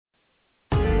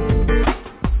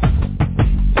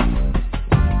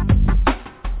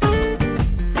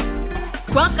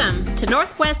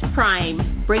Northwest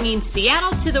Prime, bringing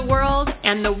Seattle to the world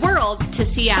and the world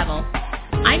to Seattle.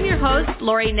 I'm your host,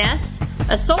 Lori Ness,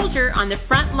 a soldier on the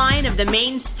front line of the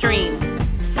mainstream.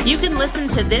 You can listen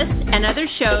to this and other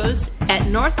shows at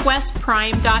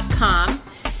northwestprime.com,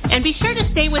 and be sure to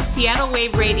stay with Seattle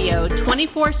Wave Radio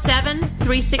 24/7,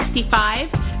 365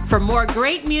 for more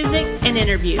great music and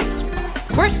interviews.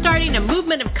 We're starting a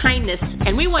movement of kindness,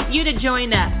 and we want you to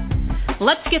join us.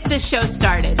 Let's get this show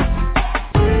started.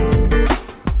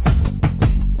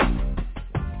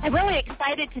 I'm really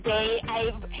excited today. I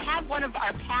have one of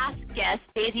our past guests,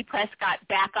 Daisy Prescott,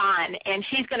 back on, and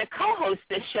she's going to co-host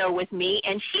this show with me,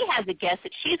 and she has a guest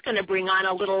that she's going to bring on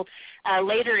a little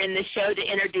later in the show to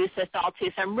introduce us all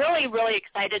to. So I'm really, really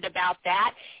excited about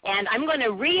that, and I'm going to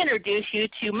reintroduce you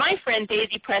to my friend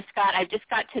Daisy Prescott. I've just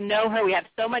got to know her. We have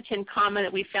so much in common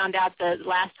that we found out the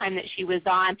last time that she was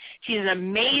on. She's an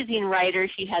amazing writer.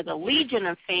 She has a legion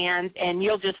of fans, and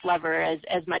you'll just love her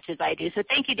as much as I do. So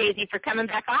thank you, Daisy, for coming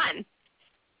back on.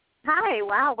 Hi,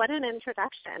 wow, what an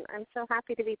introduction. I'm so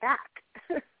happy to be back.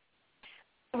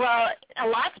 Well, a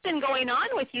lot's been going on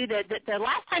with you. The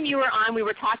last time you were on, we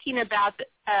were talking about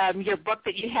your book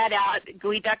that you had out,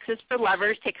 Gooey Ducks is for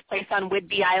Lovers, takes place on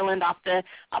Whidbey Island off the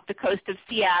coast of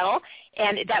Seattle,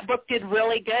 and that book did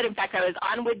really good. In fact, I was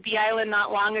on Whidbey Island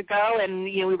not long ago, and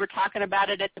we were talking about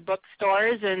it at the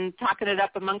bookstores and talking it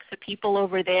up amongst the people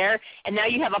over there. And now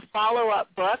you have a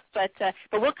follow-up book, but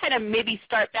we'll kind of maybe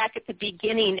start back at the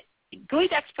beginning. Gooey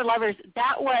Ducks for Lovers,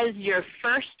 that was your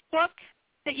first book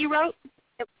that you wrote?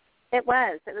 It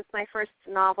was. It was my first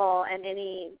novel and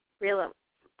any real,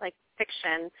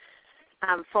 fiction,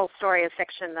 full story of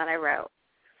fiction that I wrote.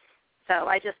 So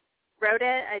I just wrote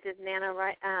it. I did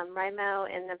NaNoWriMo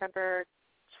in November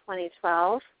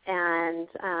 2012, and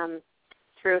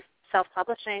through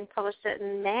self-publishing, published it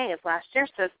in May of last year.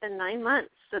 So it's been 9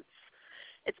 months.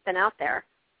 It's been out there.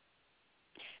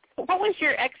 What was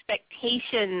your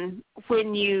expectation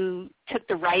when you took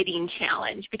the writing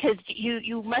challenge? Because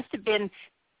you must have been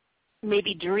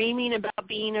maybe dreaming about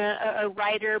being a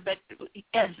writer, but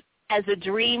as a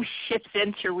dream shifts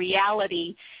into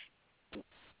reality,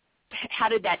 how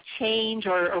did that change,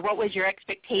 or what was your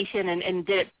expectation, and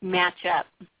did it match up?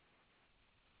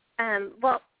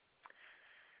 Wow.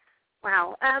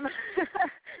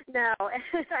 No,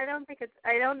 I don't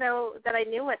know that I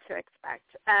knew what to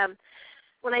expect.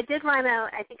 When I did Rhino,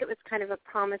 I think it was kind of a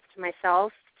promise to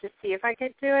myself to see if I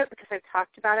could do it, because I've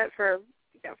talked about it for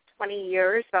 20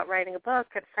 years about writing a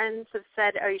book, and friends have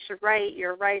said, oh, you should write,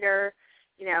 you're a writer,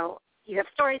 you have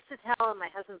stories to tell, and my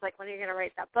husband's like, when are you going to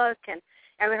write that book? And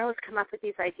I would always come up with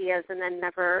these ideas and then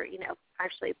never,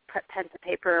 actually put pen to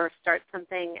paper or start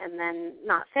something and then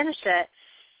not finish it.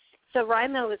 So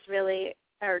NaNoWriMo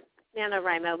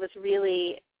was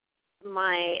really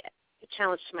my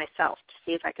challenge to myself to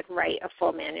see if I could write a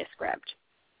full manuscript.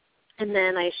 And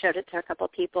then I showed it to a couple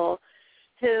people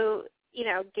who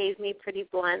gave me pretty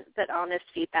blunt but honest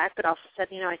feedback, but also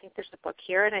said, I think there's a book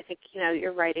here, and I think,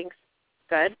 your writing's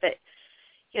good, but,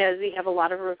 we have a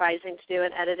lot of revising to do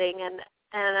and editing, and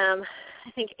I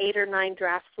think 8 or 9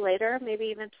 drafts later, maybe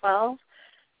even 12,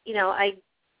 I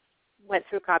went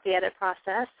through a copy edit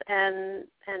process and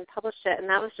published it, and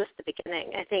that was just the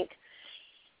beginning. I think,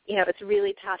 it's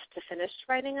really tough to finish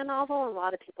writing a novel. A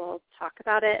lot of people talk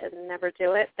about it and never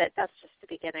do it, but that's just the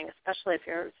beginning, especially if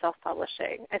you're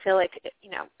self-publishing. I feel like,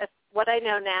 if what I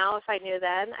know now, if I knew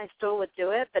then, I still would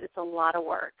do it, but it's a lot of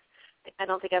work. I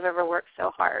don't think I've ever worked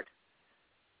so hard.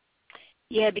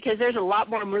 Yeah, because there's a lot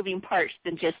more moving parts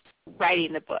than just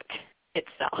writing the book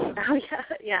itself. Oh,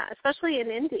 yeah, especially in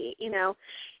indie.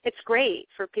 It's great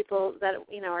for people that,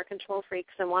 are control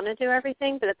freaks and want to do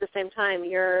everything, but at the same time,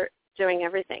 you're doing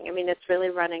everything. I mean, it's really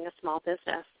running a small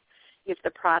business. You have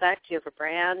the product, you have a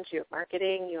brand, you have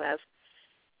marketing, you have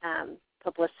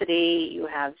publicity, you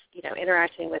have,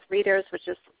 interacting with readers, which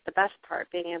is the best part,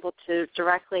 being able to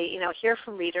directly, hear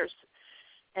from readers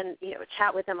and,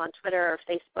 chat with them on Twitter or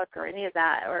Facebook or any of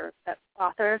that, or at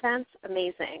author events,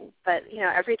 amazing. But,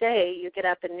 every day you get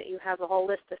up and you have a whole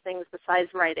list of things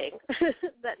besides writing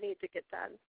that need to get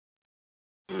done.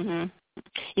 Mm-hmm.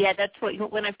 Yeah, that's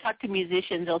what, when I've talked to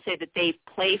musicians, they'll say that they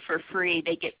play for free.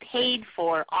 They get paid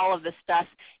for all of the stuff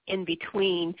in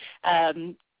between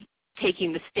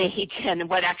taking the stage and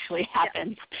what actually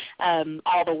happens,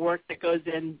 all the work that goes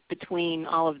in between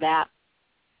all of that.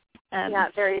 Yeah,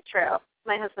 very true.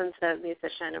 My husband's a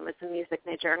musician and was a music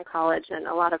major in college, and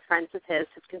a lot of friends of his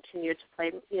have continued to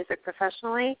play music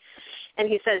professionally. And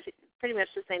he says pretty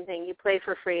much the same thing. You play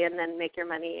for free and then make your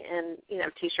money in,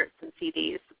 T-shirts and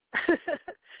CDs.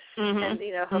 And,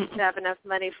 hope to have enough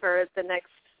money for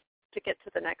to get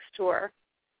to the next tour.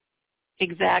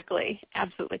 Exactly.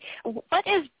 Absolutely. What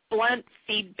is blunt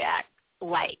feedback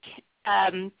like?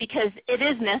 Because it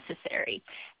is necessary,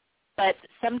 but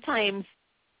sometimes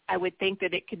I would think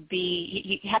that it could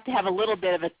be, you have to have a little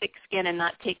bit of a thick skin and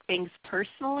not take things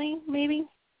personally, maybe?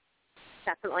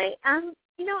 Definitely. I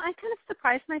kind of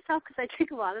surprised myself because I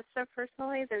take a lot of stuff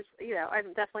personally. There's,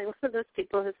 I'm definitely one of those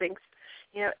people who thinks,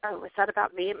 oh, is that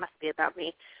about me? It must be about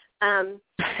me. But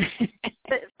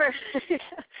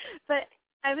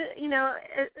as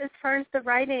far as the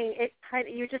writing,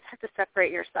 you just have to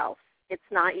separate yourself.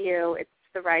 It's not you. It's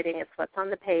the writing. It's what's on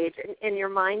the page. In your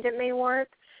mind, it may work,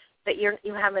 but you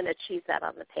haven't achieved that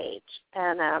on the page.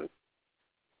 And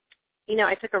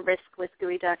I took a risk with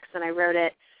Gooey Ducks, and I wrote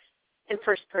it in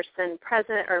first-person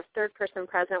present or third-person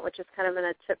present, which is kind of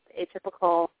an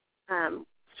atypical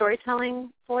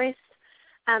storytelling voice.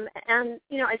 And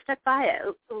I stuck by it.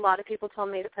 A lot of people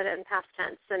told me to put it in past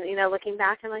tense. And, looking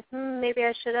back, I'm like, maybe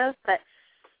I should have. But,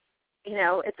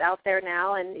 it's out there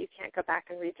now, and you can't go back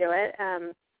and redo it.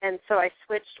 And so I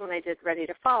switched when I did Ready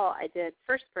to Fall. I did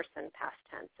first-person past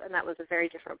tense, and that was a very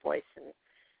different voice. And,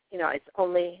 it's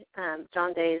only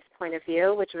John Day's point of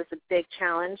view, which was a big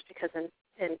challenge because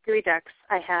in Gooey Ducks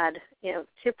I had, 2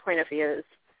 point of views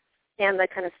and the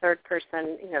kind of third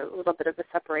person, a little bit of a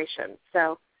separation.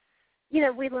 So,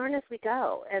 we learn as we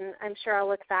go, and I'm sure I'll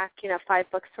look back,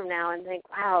 5 books from now and think,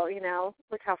 wow,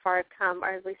 look how far I've come, or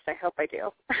at least I hope I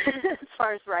do, as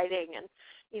far as writing and,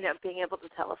 being able to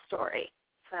tell a story.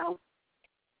 So,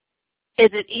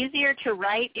 is it easier to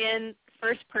write in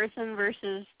first person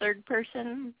versus third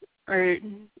person, or is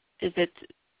it?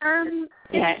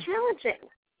 It's challenging.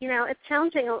 It's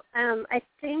challenging. I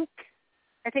think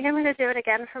I'm going to do it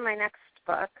again for my next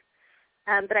book.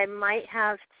 But I might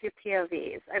have 2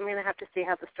 POVs. I'm going to have to see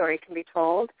how the story can be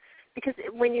told. Because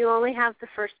when you only have the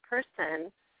first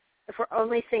person, if we're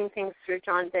only seeing things through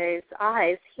John Day's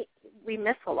eyes, we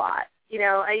miss a lot.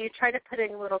 You try to put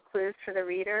in little clues for the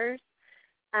readers,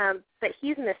 but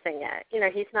he's missing it.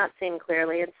 He's not seeing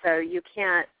clearly, and so you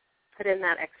can't put in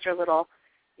that extra little,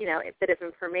 bit of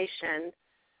information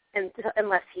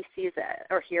unless he sees it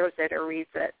or hears it or reads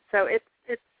it. So it's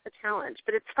a challenge,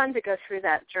 but it's fun to go through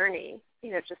that journey,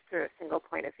 just through a single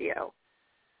point of view.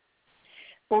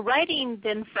 Well, writing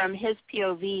then from his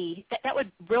POV, that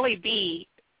would really be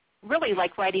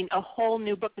like writing a whole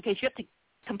new book because you have to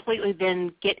completely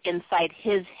then get inside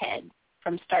his head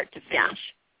from start to finish.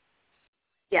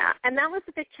 Yeah, and that was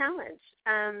a big challenge.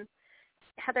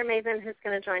 Heather Maven, who's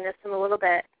going to join us in a little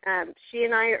bit, she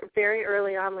and I, very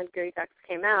early on when Gooey Ducks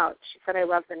came out, she said, I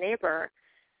love the neighbor.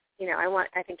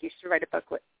 I think you should write a book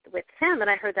with him. And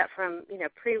I heard that from,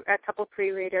 a couple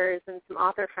pre-readers and some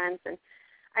author friends, and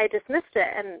I dismissed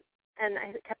it. And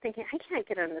I kept thinking, I can't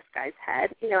get in this guy's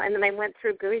head, and then I went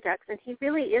through Gooey Ducks, and he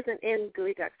really isn't in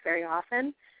Gooey Ducks very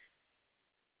often,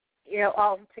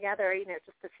 all together,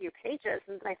 just a few pages.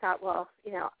 And I thought, well,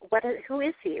 who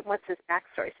is he? What's his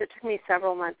backstory? So it took me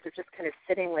several months of just kind of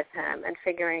sitting with him and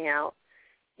figuring out,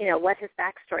 what his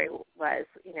backstory was.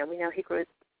 We know he grew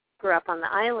up on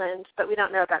the island, but we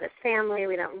don't know about his family.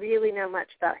 We don't really know much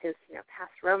about his,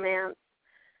 past romance.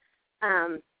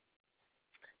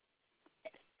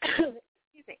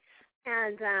 Excuse me.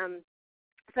 And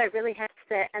so I really had to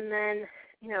sit. And then,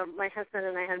 my husband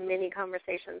and I had many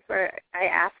conversations where I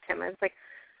asked him, I was like,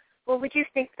 well, would you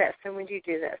think this and would you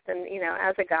do this? And,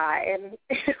 as a guy and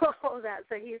all of that.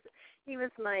 So he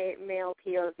was my male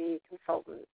POV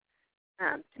consultant.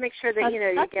 To make sure that, you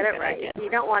get it right. Idea. You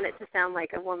don't want it to sound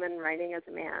like a woman writing as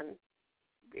a man,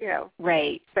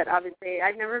 Right. But obviously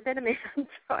I've never been a man,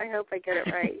 so I hope I get it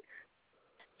right.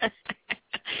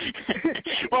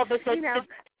 Well, the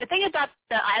thing about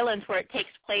the islands where it takes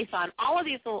place on, all of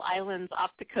these little islands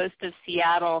off the coast of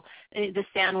Seattle, the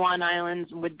San Juan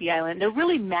Islands, Whidbey Island, they're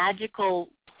really magical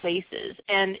places.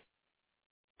 And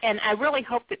I really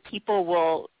hope that people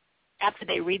will, after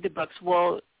they read the books,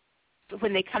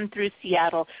 when they come through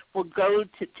Seattle, will go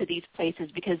to these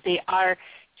places because they are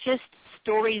just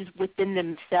stories within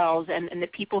themselves, and the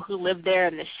people who live there,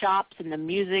 and the shops, and the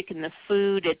music, and the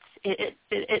food.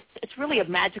 It's really a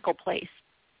magical place.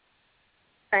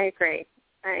 I agree.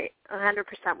 100%.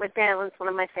 Whidbey Island's one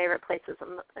of my favorite places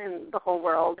in the whole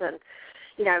world, and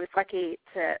I was lucky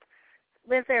to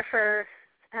live there for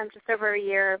just over a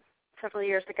year, several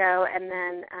years ago, and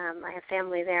then I have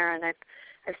family there, and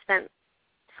I've spent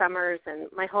summers and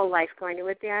my whole life going to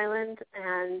Whidbey Island,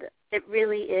 and it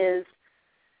really is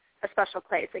a special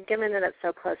place. And given that it's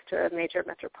so close to a major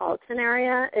metropolitan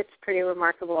area, it's pretty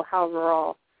remarkable how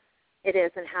rural it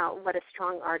is and what a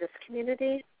strong artist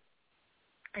community.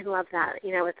 I love that,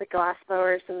 with the glass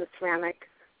blowers and the ceramic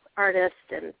artists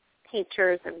and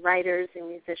teachers and writers and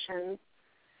musicians.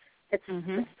 It's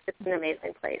an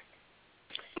amazing place.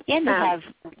 And they have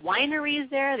wineries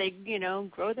there. They,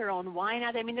 grow their own wine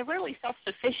out there. I mean, they're really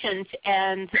self-sufficient,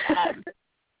 and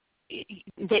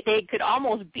they could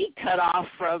almost be cut off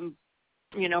from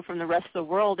the rest of the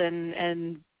world,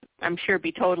 and I'm sure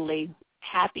be totally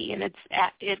happy. And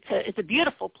it's a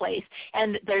beautiful place.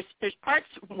 And there's parts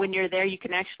when you're there you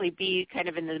can actually be kind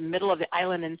of in the middle of the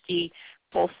island and see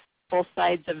both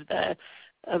sides of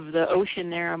the ocean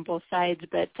there on both sides.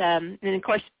 But and of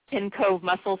course Pin Cove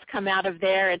mussels come out of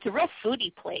there. It's a real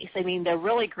foodie place. I mean, they're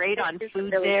really great on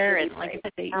food there, and like I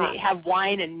said, they have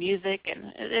wine and music,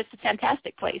 and it's a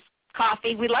fantastic place.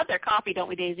 Coffee, we love their coffee, don't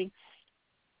we, Daisy?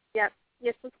 Yep,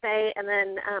 yes, to say. And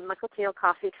then Mukilteo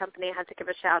Coffee Company, I had to give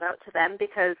a shout out to them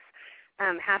because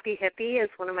Happy Hippie is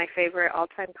one of my favorite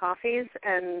all-time coffees,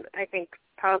 and I think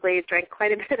probably drank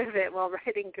quite a bit of it while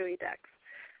riding Gooey Ducks.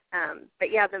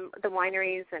 But yeah, the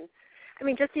wineries, and I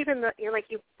mean, just even like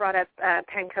you brought up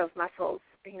Pen Cove mussels.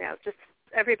 Just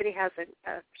everybody has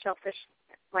a shellfish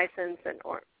license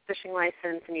or fishing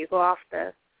license, and you go off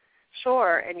the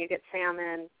shore and you get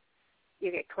salmon,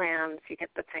 you get clams, you get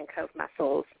the Pen Cove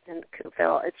mussels in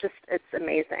Coopville. It's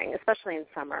amazing, especially in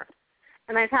summer.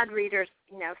 And I've had readers,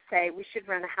 say we should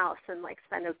rent a house and like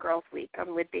spend a girls' week on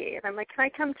Whidbey, and I'm like, can I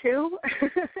come too?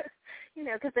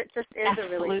 Because it just is a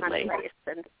really fun place.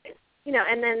 And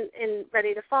and then in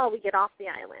Ready to Fall, we get off the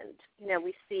island.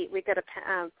 We go to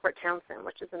Port Townsend,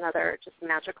 which is another just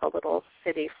magical little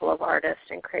city full of artists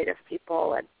and creative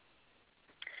people,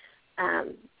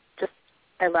 and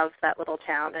I love that little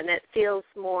town, and it feels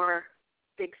more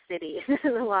big city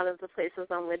than a lot of the places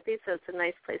on Whidbey, so it's a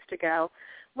nice place to go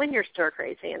when you're stir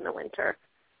crazy in the winter.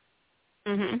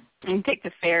 And take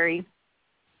the ferry.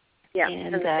 Yeah,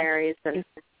 and the ferries, and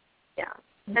yeah.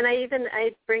 And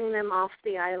I bring them off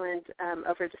the island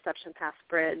over Deception Pass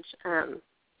Bridge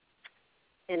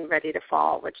in Ready to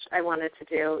Fall, which I wanted to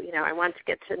do. I wanted to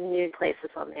get to new places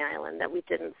on the island that we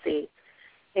didn't see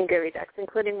in Gooey Ducks,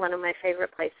 including one of my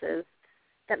favorite places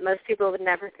that most people would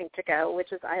never think to go,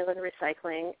 which is island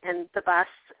recycling. And the bus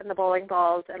and the bowling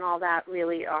balls and all that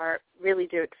really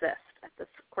do exist at this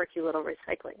quirky little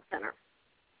recycling center.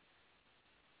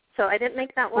 So I didn't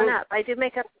make that one up. I do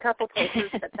make up a couple places,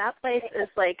 but that place is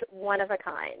like one of a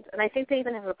kind. And I think they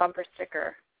even have a bumper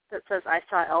sticker that says, I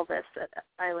saw Elvis at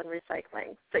Island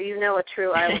Recycling. So a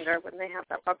true islander when they have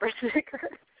that bumper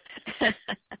sticker.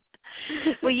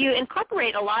 Well, you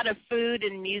incorporate a lot of food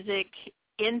and music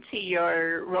into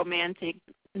your romantic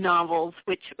novels,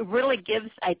 which really gives,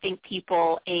 I think,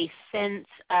 people a sense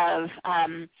of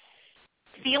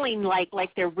feeling like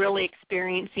they're really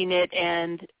experiencing it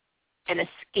and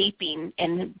escaping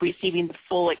and receiving the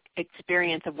full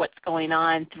experience of what's going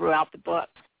on throughout the book.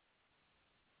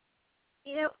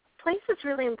 Place is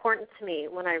really important to me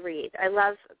when I read. I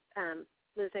love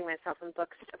losing myself in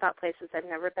books about places I've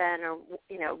never been,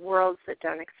 or worlds that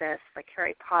don't exist, like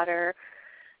Harry Potter.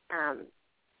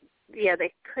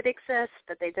 They could exist,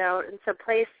 but they don't. And so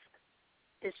place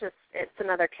is it's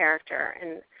another character,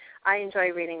 and I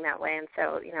enjoy reading that way. And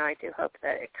so I do hope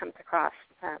that it comes across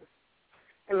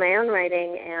in my own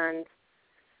writing. And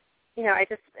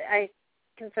I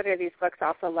consider these books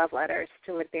also love letters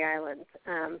to Whidbey Island.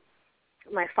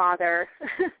 My father,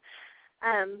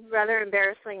 rather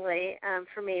embarrassingly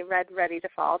for me, read Ready to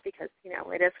Fall because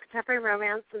it is contemporary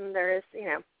romance, and there is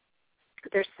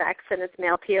there's sex and it's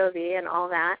male POV and all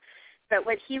that. But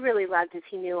what he really loved is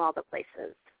he knew all the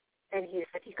places, and he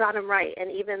said you got them right. And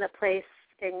even the place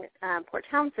in Port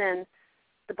Townsend,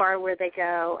 the bar where they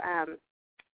go,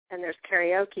 and there's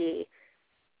karaoke.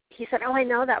 He said, "Oh, I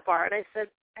know that bar." And I said,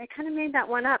 "I kind of made that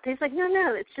one up." He's like,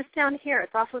 "No, it's just down here.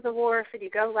 It's off of the wharf, and you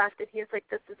go left." And he was like,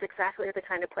 "This is exactly the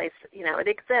kind of place it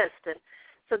exists." And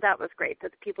so that was great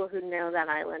that the people who know that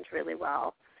island really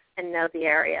well and know the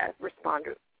area respond,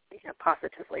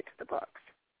 positively to the books.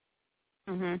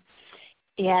 Mm-hmm.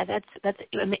 Yeah, that's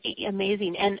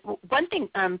amazing. And one thing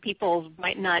people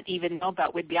might not even know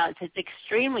about Whidbey Island is it's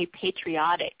extremely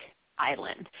patriotic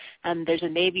island. There's a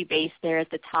Navy base there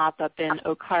at the top up in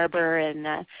Oak Harbor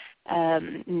and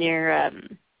near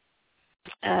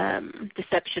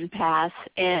Deception Pass,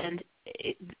 and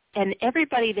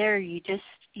everybody there, you just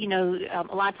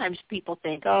a lot of times people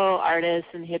think, artists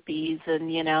and hippies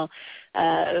and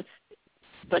a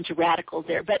bunch of radicals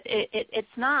there, but it's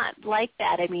not like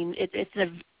that. I mean,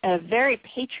 it's a very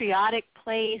patriotic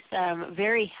place,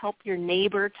 very help your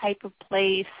neighbor type of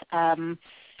place,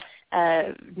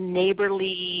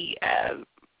 neighborly,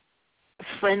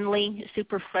 friendly,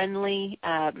 super friendly,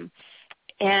 and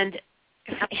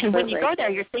when you go there,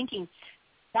 you're thinking,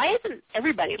 why isn't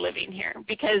everybody living here?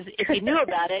 Because if you knew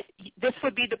about it, this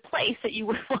would be the place that you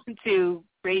would want to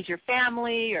raise your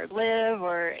family or live,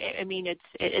 or, I mean,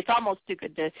 it's almost too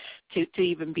good to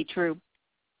even be true.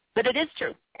 But it is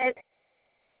true. It's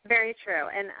very true.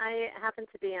 And I happen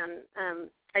to be on,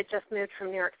 I just moved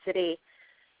from New York City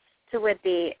to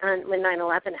Whitby when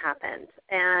 9/11 happened,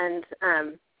 and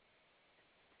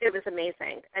it was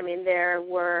amazing. I mean, there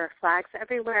were flags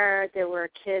everywhere. There were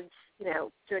kids,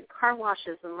 doing car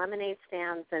washes and lemonade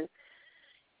stands, and,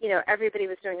 everybody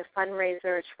was doing a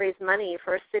fundraiser to raise money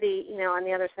for a city, on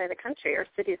the other side of the country, or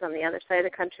cities on the other side of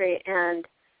the country. And,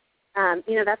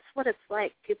 that's what it's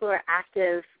like. People are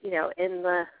active, in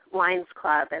the Lions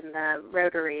Club and the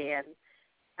Rotary and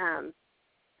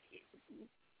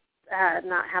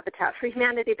not Habitat for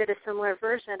Humanity, but a similar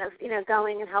version of,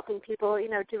 going and helping people,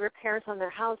 do repairs on their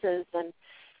houses. And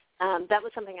that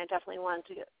was something I definitely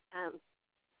wanted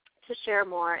to share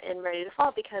more in Ready to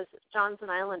Fall, because John's an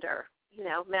Islander.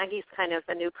 Maggie's kind of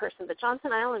a new person, but John's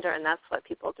an Islander, and that's what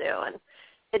people do. And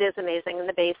it is amazing. In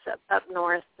the base up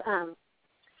north,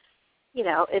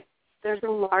 there's a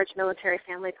large military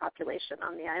family population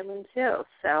on the island too.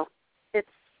 So it's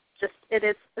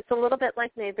a little bit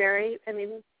like Mayberry. I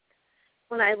mean,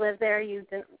 when I lived there, you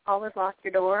didn't always lock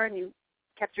your door, and you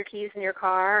kept your keys in your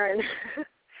car, and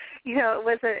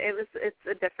it's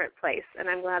a different place, and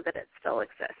I'm glad that it still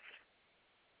exists.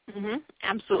 Mm-hmm,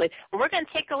 absolutely. Well, we're going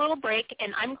to take a little break,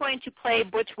 and I'm going to play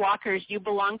Butch Walker's "You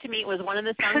Belong to Me." It was one of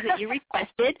the songs that you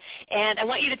requested, and I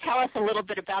want you to tell us a little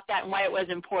bit about that and why it was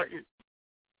important.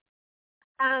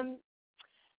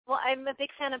 Well, I'm a big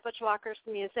fan of Butch Walker's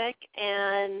music,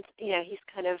 and he's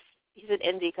an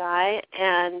indie guy,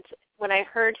 and when I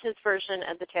heard his version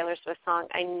of the Taylor Swift song,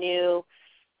 I knew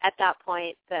at that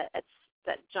point that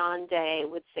John Day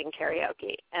would sing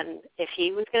karaoke. And if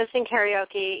he was going to sing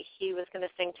karaoke, he was going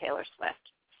to sing Taylor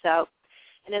Swift. So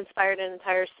it inspired an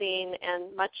entire scene,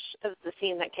 and much of the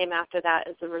scene that came after that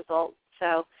is a result.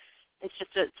 So it's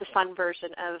a fun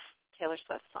version of Taylor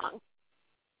Swift's song.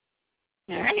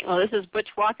 All right. Well, this is Butch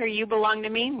Walker, "You Belong to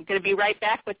Me." We're going to be right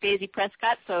back with Daisy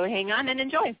Prescott, so hang on and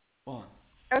enjoy. 1,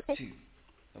 okay. 2,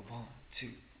 1, 2,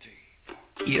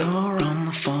 3. You're on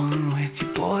the phone with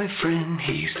your boyfriend.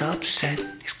 He's upset.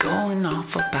 He's going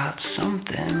off about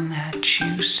something that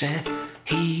you said.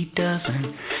 He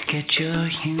doesn't get your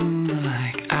humor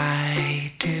like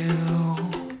I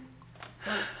do.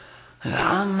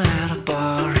 I'm at a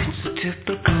bar. It's a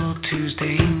typical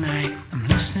Tuesday night. I'm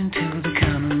listening to the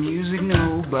kind of music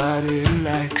nobody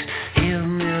likes. He'll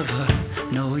never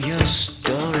know your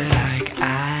story like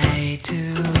I do.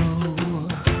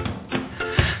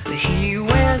 He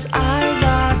wears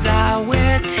eyeglasses, I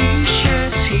wear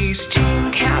t-shirts. He's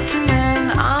team captain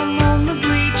and I'm on the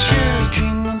bleachers.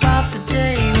 Dreaming about the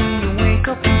day when you wake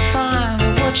up and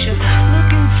find what you're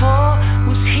looking for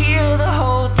was here the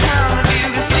whole time. You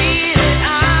can see that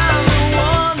I'm the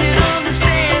one that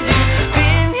understands you.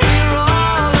 Been here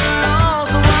all along,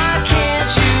 so why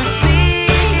can't you see?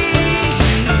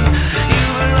 You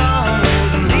belong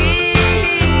with me.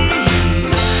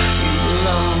 You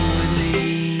belong with me.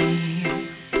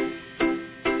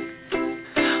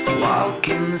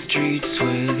 Walking the streets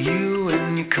with you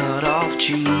in your cut-off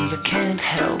jeans. I can't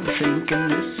help thinking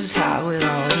this is how it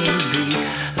ought to be.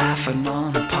 Laughing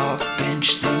on a park bench,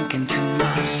 thinking to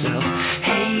myself,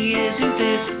 hey, isn't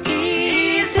this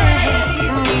easy?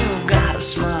 You got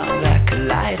a smile that could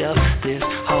light up this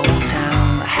whole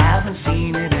town. I haven't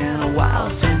seen it in a while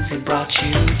since it brought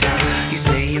you down. You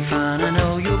say you're fine, I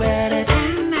know you're better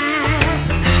than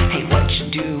that. Hey, what you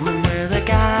doing with a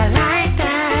guy like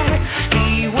that?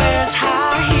 He wears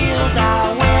high heels,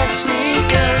 I wear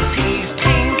sneakers. He's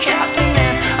team captain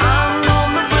and I'm on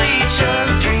the bleachers.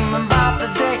 Dreaming about the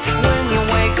day when you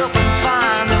wake up and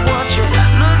find that what you're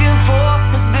looking for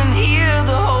has been here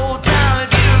the whole time.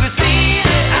 If you could see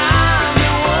that I'm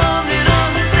the one that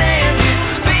understands you.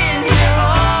 Been here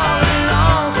all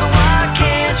along, so why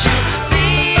can't you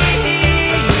see? You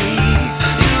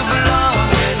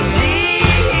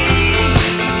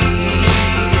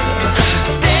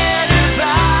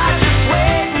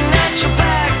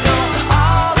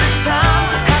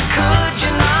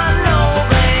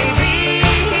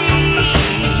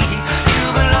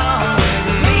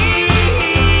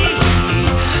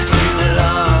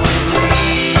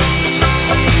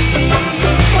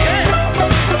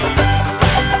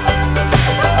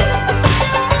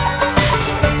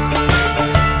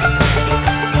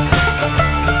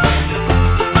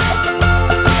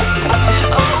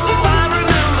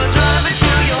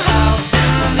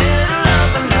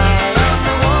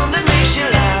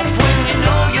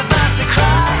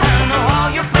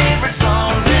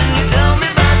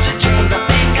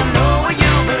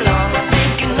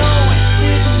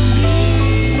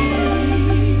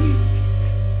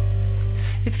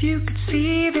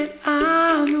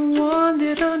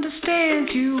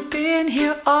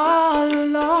here all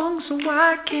along, so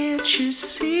why can't you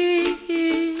see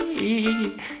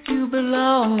you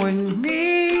belong with me?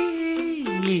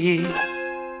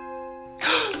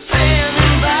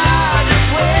 Standing by, just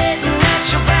waiting at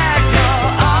your back door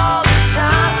all the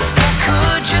time. How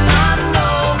could you not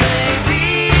know, baby?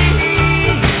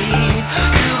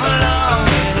 You belong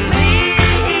with me.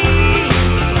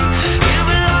 You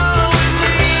belong with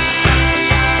me. Yeah,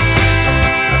 yeah.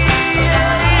 You belong with me.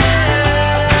 That's right,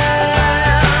 girl.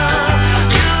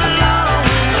 You belong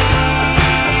with me.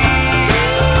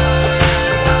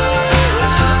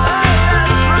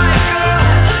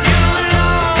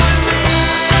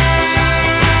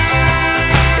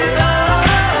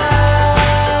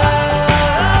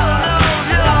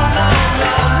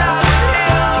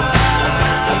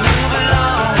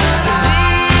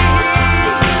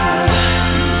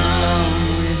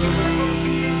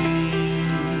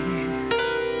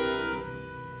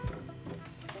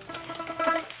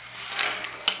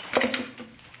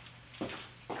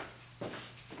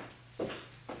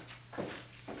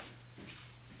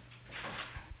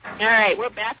 All right, we're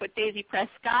back with Daisy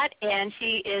Prescott, and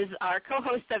she is our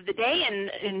co-host of the day. And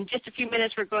in just a few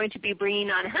minutes, we're going to be bringing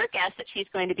on her guest that she's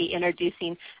going to be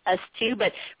introducing us to.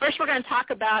 But first, we're going to talk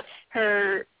about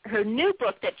her new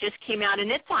book that just came out,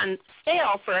 and it's on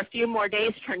sale for a few more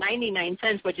days for 99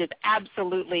 cents, which is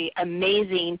absolutely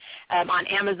amazing on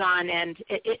Amazon. And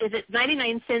is it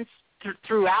 99 cents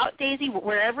throughout, Daisy,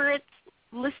 wherever it's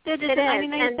listed? Is it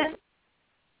 99 cents?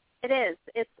 It is.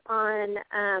 It's on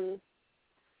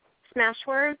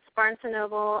Smashwords, Barnes &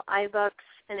 Noble, iBooks,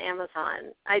 and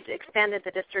Amazon. I expanded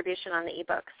the distribution on the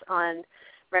ebooks on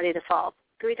Ready to Fall.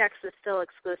 Gooey Ducks is still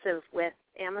exclusive with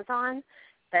Amazon,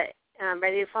 but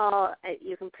Ready to Fall,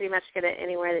 you can pretty much get it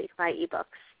anywhere that you can buy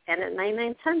ebooks. And at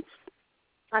 99 cents,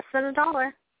 less than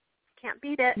 $1. Can't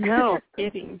beat it. No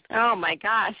kidding. Oh my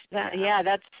gosh.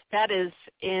 That is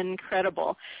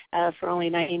incredible for only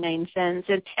 99 cents.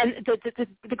 And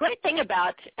the great thing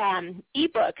about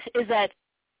ebooks is that,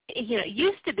 you know, it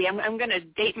used to be, I'm going to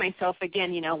date myself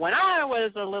again, you know, when I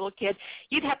was a little kid,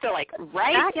 you'd have to, like,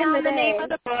 write down the name of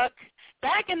the book.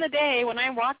 Back in the day when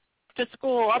I walked to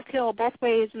school uphill both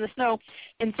ways in the snow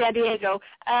in San Diego,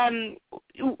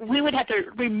 we would have to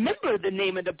remember the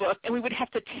name of the book, and we would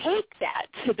have to take that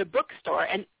to the bookstore.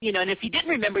 And, you know, and if you didn't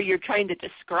remember, you're trying to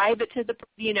describe it to the,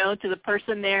 you know, to the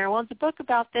person there. Well, it's a book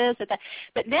about this or that.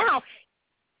 But now,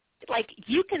 like,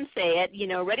 you can say it, you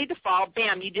know, Ready to Fall,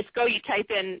 bam, you just go, you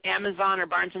type in Amazon or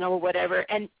Barnes & Noble, whatever,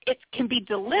 and it can be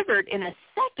delivered in a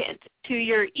second to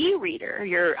your e-reader,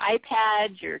 your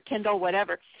iPad, your Kindle,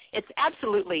 whatever. It's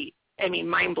absolutely, I mean,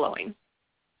 mind-blowing.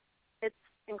 It's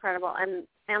incredible. And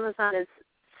Amazon is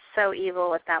so evil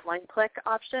with that one-click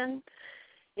option.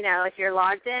 You know, if you're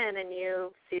logged in and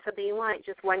you see something you want,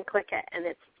 just one-click it, and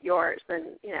it's yours.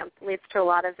 And, you know, leads to a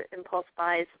lot of impulse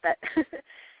buys, but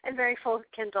and very full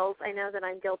Kindles. I know that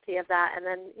I'm guilty of that. And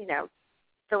then, you know,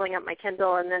 filling up my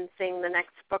Kindle and then seeing the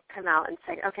next book come out and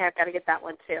saying, okay, I've got to get that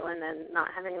one too, and then not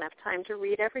having enough time to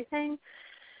read everything,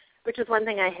 which is one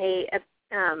thing I hate.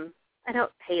 I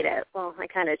don't hate it. Well, I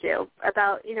kind of do.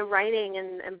 About, you know, writing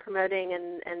and promoting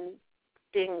and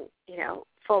being, you know,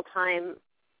 full-time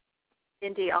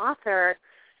indie author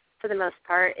for the most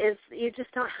part is you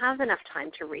just don't have enough time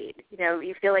to read. You know,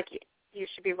 you feel like you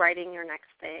should be writing your next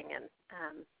thing, and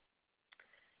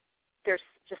there's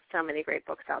just so many great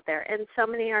books out there, and so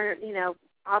many are, you know,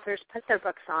 authors put their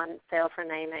books on sale for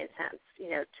 99 cents, you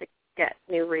know, to get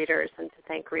new readers and to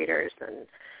thank readers, and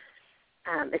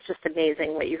it's just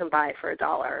amazing what you can buy for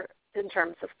 $1 in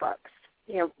terms of books.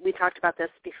 You know, we talked about this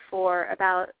before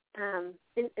about,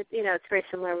 you know, it's very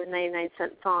similar with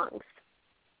 99-cent songs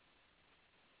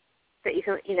that you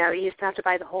can, you know, you used to have to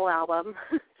buy the whole album,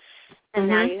 and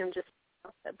now you can just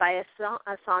buy a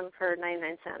song for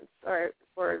 99 cents or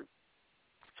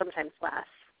sometimes less.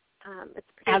 It's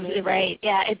pretty absolutely amazing. Right.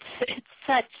 Yeah, it's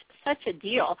such a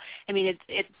deal. I mean,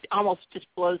 it almost just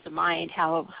blows the mind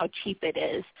how cheap it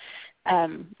is.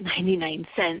 99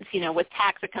 cents, you know, with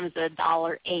tax it comes to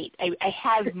 $1.08. I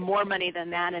have more money than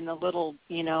that in a little,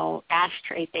 you know,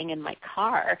 ashtray thing in my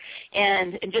car.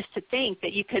 And just to think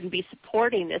that you could be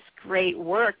supporting this great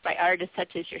work by artists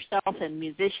such as yourself and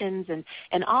musicians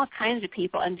and all kinds of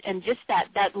people, and just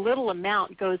that little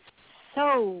amount goes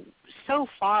so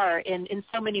far in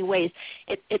so many ways.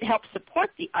 It helps support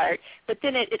the art, but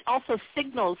then it also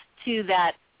signals to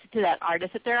that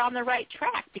artist that they're on the right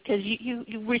track, because you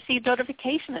receive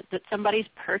notification that somebody's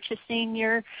purchasing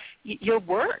your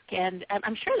work, and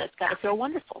I'm sure that's got to feel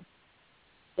wonderful.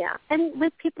 Yeah, and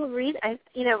when people read, I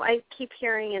keep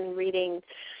hearing and reading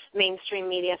mainstream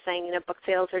media saying, book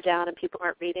sales are down and people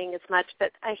aren't reading as much.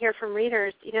 But I hear from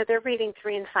readers, they're reading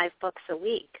 3 and 5 books a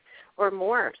week or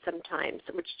more sometimes,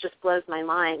 which just blows my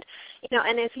mind.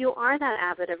 And if you are that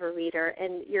avid of a reader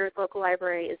and your local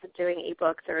library isn't doing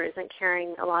ebooks or isn't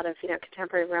carrying a lot of,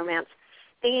 contemporary romance,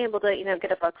 being able to,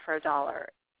 get a book for $1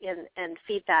 and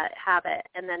feed that habit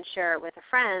and then share it with a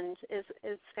friend is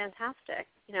fantastic,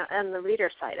 on the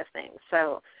reader side of things.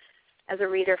 So as a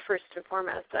reader, first and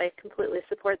foremost, I completely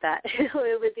support that. It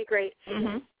would be great,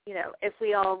 if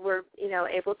we all were,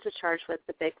 able to charge what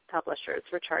the big publishers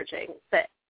were charging. But,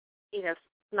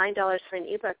 $9 for an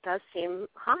ebook does seem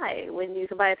high when you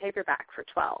can buy a paperback for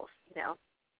 $12,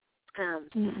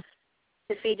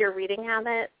 To feed your reading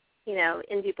habit,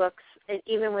 indie books,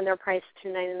 even when they're priced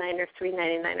 $2.99 or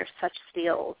 $3.99, are such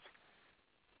steals.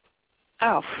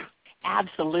 Oh,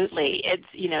 absolutely. It's,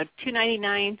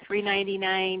 $2.99,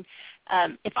 $3.99.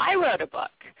 If I wrote a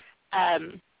book,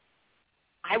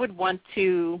 I would want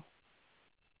to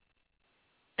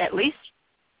at least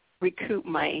recoup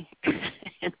my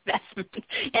investment.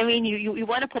 I mean, you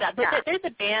want to put out. There's a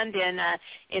band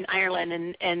in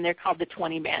Ireland, and they're called the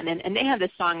 20 Band, and they have this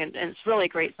song, and it's a really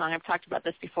great song. I've talked about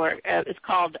this before. It's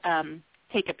called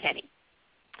 "Take a Penny,"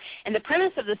 and the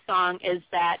premise of the song is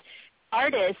that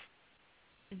artists,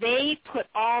 they put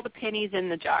all the pennies in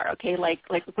the jar, okay? Like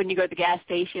when you go to the gas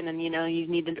station and, you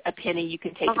need a penny, you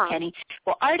can take a penny.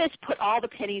 Well, artists put all the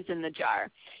pennies in the jar,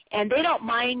 and they don't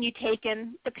mind you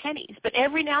taking the pennies. But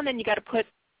every now and then you got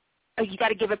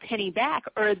to give a penny back,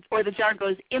 or the jar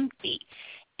goes empty.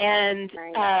 And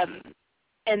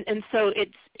and so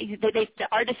the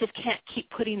artists just can't keep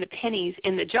putting the pennies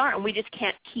in the jar, and we just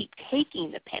can't keep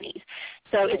taking the pennies.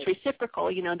 So it's reciprocal.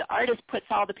 The artist puts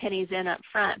all the pennies in up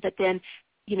front, but then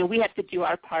we have to do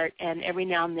our part, and every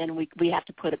now and then we have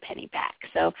to put a penny back.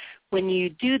 So when you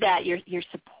do that, you're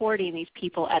supporting these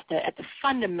people at the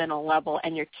fundamental level,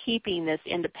 and you're keeping this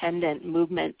independent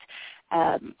movement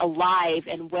alive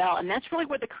and well. And that's really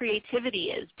where the creativity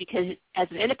is, because as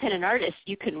an independent artist,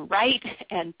 you can write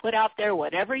and put out there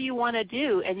whatever you want to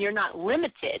do, and you're not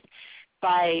limited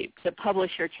by the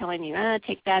publisher telling you,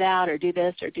 take that out, or do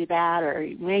this, or do that, or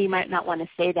you might not want to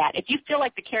say that. If you feel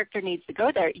like the character needs to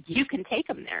go there, you can take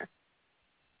them there.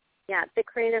 Yeah, the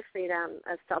creative freedom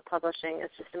of self-publishing is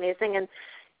just amazing. And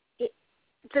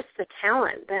just the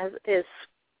talent that is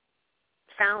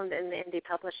found in the indie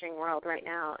publishing world right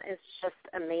now is just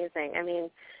amazing. I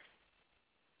mean,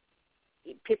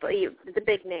 the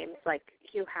big names like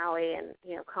Hugh Howey and,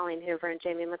 Colleen Hoover and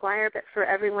Jamie McGuire, but for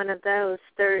every one of those,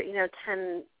 there are,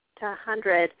 10 to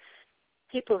 100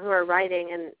 people who are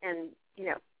writing and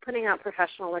putting out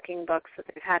professional-looking books that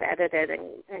they've had edited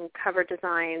and cover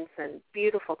designs and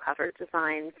beautiful cover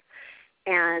designs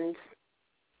and,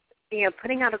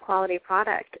 putting out a quality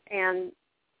product and,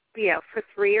 for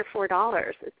 $3 or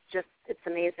 $4. It's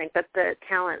amazing. But the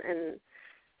talent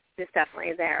is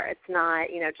definitely there. It's not,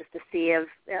 just a sea of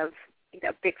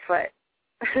Bigfoot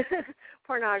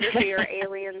pornography or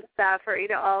alien stuff or,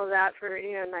 all of that for,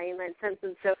 99 cents.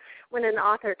 And so when an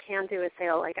author can do a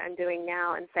sale like I'm doing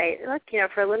now and say, look,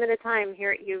 for a limited time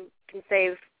here you can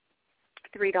save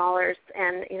 $3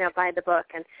 and, buy the book,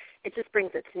 and it just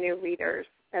brings it to new readers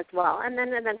as well. And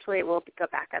then eventually it will go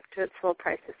back up to its full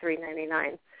price of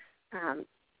 $3.99.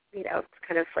 It's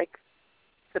kind of like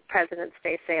the President's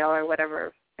Day sale or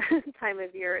whatever time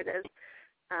of year it is.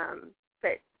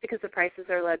 But because the prices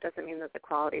are low doesn't mean that the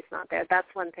quality's not there. That's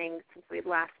one thing since we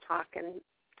last talked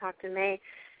in May.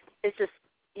 It's just,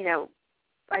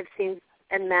 I've seen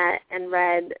and met and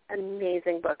read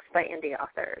amazing books by indie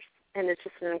authors. And it's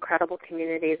just an incredible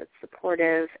community that's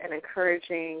supportive and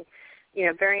encouraging,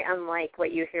 very unlike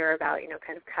what you hear about,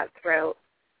 kind of cutthroat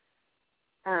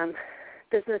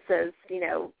businesses,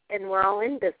 and we're all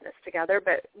in business together,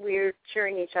 but we're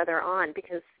cheering each other on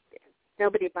because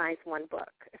nobody buys one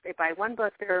book. If they buy one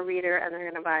book, they're a reader, and they're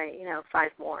going to buy,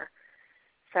 5 more.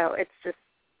 So it's just,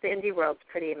 the indie world's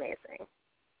pretty amazing.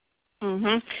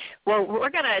 Mm-hmm. Well, we're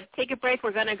going to take a break.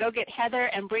 We're going to go get Heather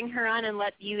and bring her on and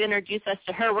let you introduce us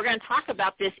to her. We're going to talk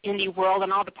about this indie world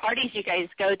and all the parties you guys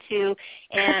go to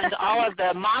and all of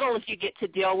the models you get to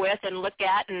deal with and look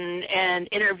at and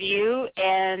interview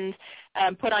and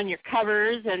put on your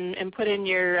covers and put in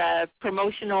your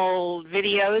promotional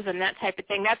videos and that type of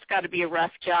thing. That's got to be a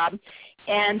rough job.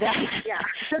 And yeah.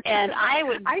 And I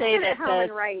would say that I sit at home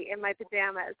and write in my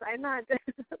pajamas. I'm not.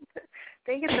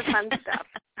 They get the fun stuff.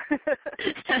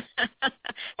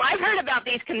 Well, I've heard about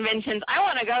these conventions. I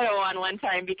want to go to one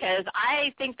time because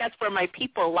I think that's where my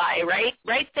people lie.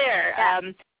 Right there,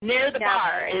 near the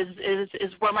bar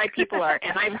is where my people are.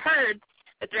 And I've heard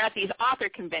that they're at these author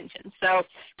conventions. So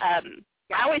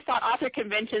I always thought author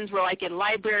conventions were like in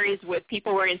libraries with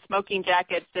people wearing smoking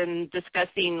jackets and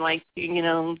discussing like,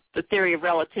 the theory of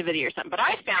relativity or something. But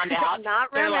I found out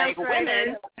they're like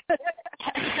women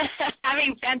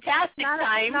having fantastic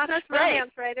time. Not us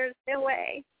romance writers. No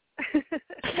way. All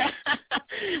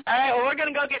right, well, we're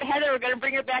going to go get Heather. We're going to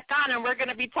bring her back on, and we're going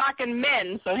to be talking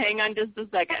men. So hang on just a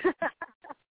second.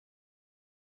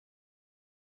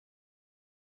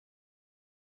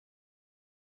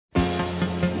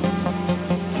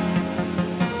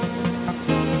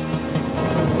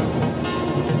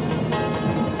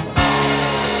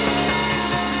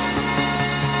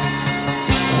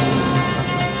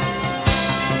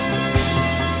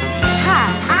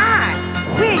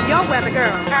 Your weather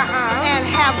girl. And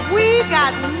have we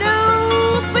got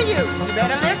news for you? You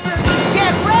better listen.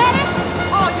 Get ready,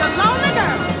 all your lonely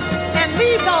girls, and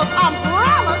leave those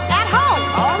umbrellas at home.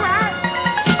 All right.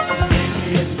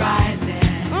 It's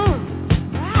rising.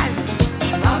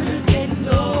 Rising. Mountains getting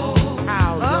low.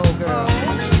 How low, girl?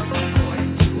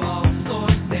 According to all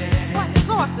sources. What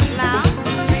sources now?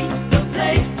 Reach the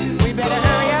place to We better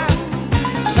hurry up.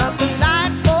 Something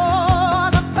like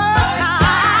for the first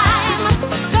time.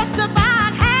 Just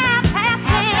about 10:30.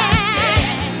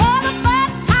 For the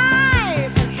first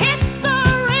time in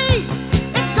history,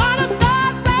 it's gonna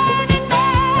start raining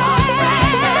men.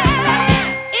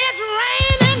 It's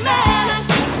raining men.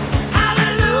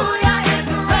 Hallelujah,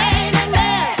 it's raining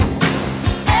men.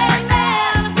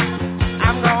 Amen.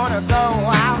 I'm gonna go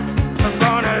out. I'm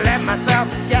gonna let myself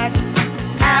get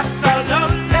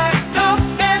absolutely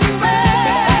soaking wet.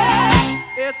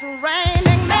 It's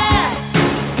raining men.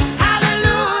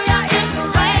 Hallelujah, it's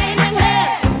raining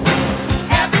men.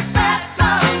 Every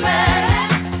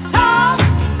Bestselling, tall,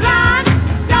 blind,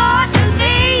 short and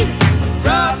lean,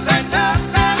 rough and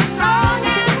tough and strong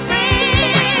and free.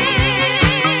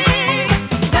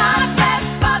 God bless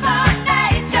Mother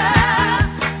Nature.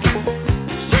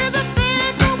 She's a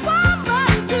bigger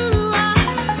woman too.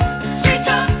 She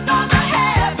jumped on the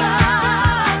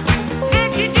heaven, and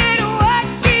she did what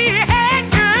she had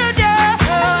to do.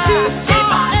 She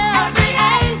fought every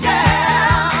angel.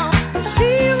 She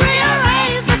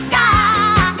rearranged the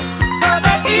sky so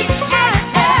that each and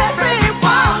every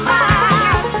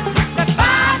woman could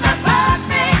find the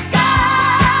perfect guy.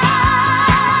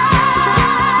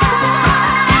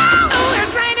 Oh,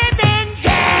 it's raining men,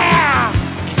 yeah.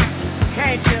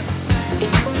 Can't you?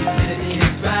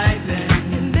 It's rising.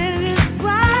 And then it's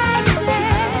rising,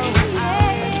 yeah.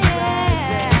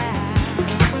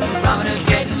 Mountains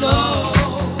getting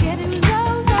low. Getting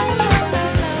low, low,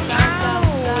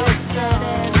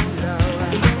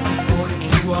 According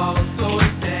to all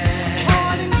sources.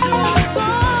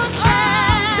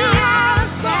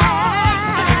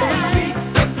 Reach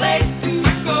the place to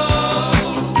go.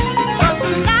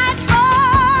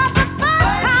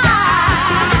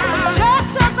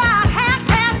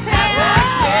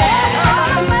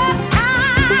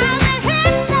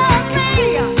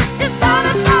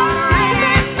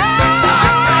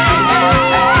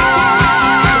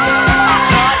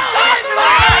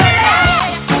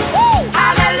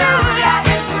 Hallelujah,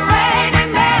 it's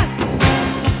raining men.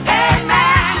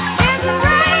 Amen. It's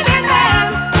raining men.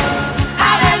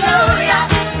 Hallelujah,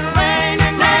 it's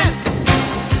raining men.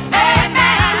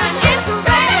 Amen. It's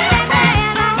raining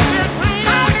men.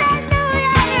 Hallelujah,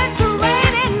 it's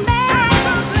raining men.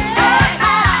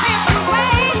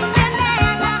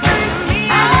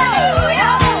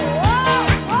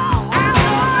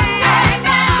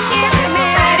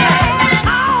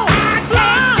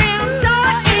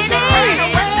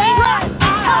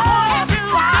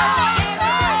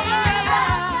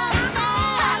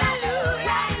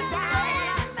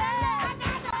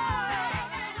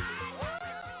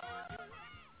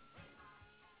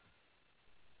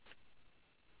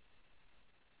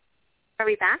 Are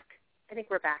we back? I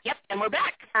think we're back. Yep, and we're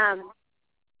back.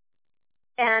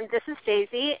 And this is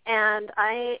Daisy, and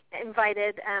I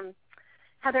invited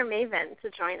Heather Maven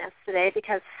to join us today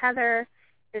because Heather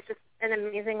is just an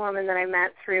amazing woman that I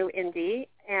met through Indie,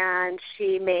 and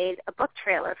she made a book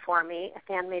trailer for me, a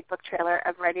fan-made book trailer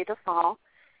of Ready to Fall,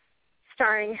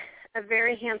 starring a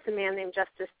very handsome man named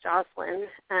Justice Jocelyn,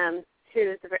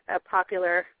 who's a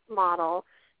popular model,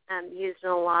 used in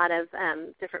a lot of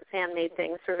different fan-made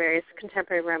things for various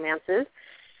contemporary romances.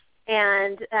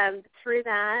 And through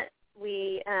that,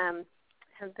 we have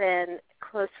been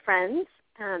close friends.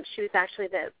 She was actually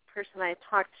the person I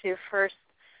talked to first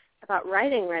about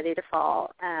writing Ready to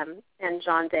Fall, and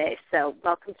John Day. So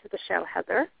welcome to the show,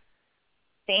 Heather.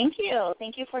 Thank you.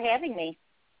 Thank you for having me.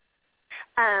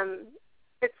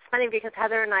 It's funny because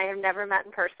Heather and I have never met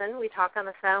in person. We talk on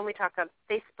the phone. We talk on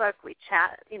Facebook. We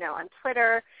chat, on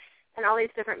Twitter. in all these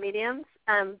different mediums,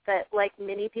 but like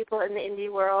many people in the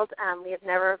indie world, we have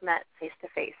never met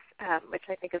face-to-face, which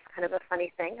I think is kind of a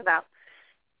funny thing about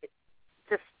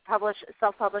just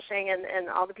self-publishing and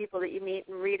all the people that you meet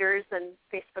and readers and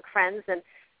Facebook friends. And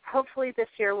hopefully this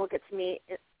year we'll get to meet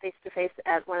face-to-face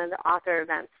at one of the author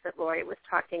events that Lori was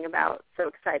talking about so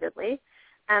excitedly.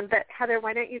 But Heather,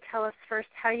 why don't you tell us first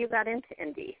how you got into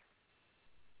indie?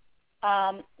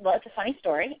 Well, it's a funny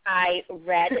story. I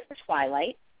read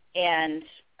Twilight, and,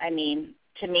 I mean,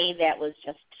 to me that was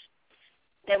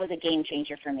a game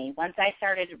changer for me. Once I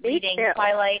started reading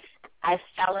Twilight, I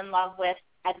fell in love with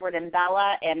Edward and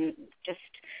Bella and just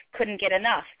couldn't get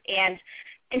enough. And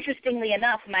interestingly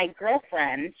enough, my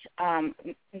girlfriend,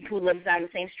 who lives on the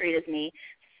same street as me,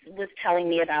 was telling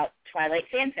me about Twilight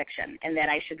fan fiction and that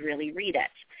I should really read it.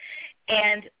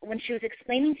 And when she was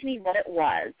explaining to me what it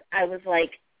was, I was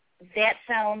like, that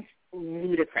sounds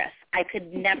ludicrous. I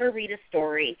could never read a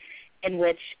story in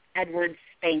which Edward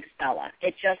spanks Bella.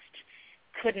 It just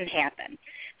couldn't happen.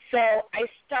 So I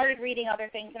started reading other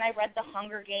things, and I read The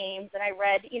Hunger Games, and I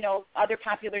read, other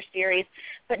popular series,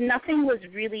 but nothing was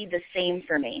really the same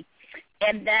for me.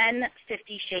 And then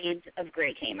 50 Shades of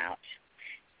Grey came out.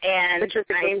 And which was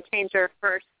a game changer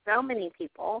for so many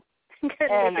people.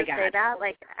 Oh, my God. Say that?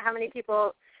 Like, how many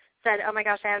people said, oh, my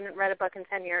gosh, I haven't read a book in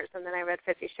 10 years, and then I read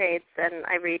 50 Shades, and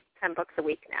I read 10 books a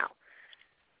week now.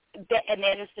 And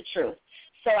that is the truth.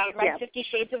 So I read 50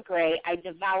 Shades of Grey. I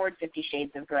devoured 50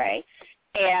 Shades of Grey.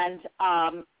 And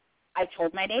I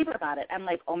told my neighbor about it. I'm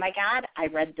like, oh, my God, I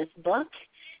read this book.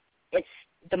 It's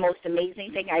the most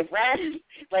amazing thing I've read.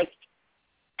 Like,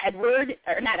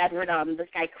 this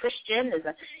guy Christian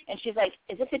and she's like,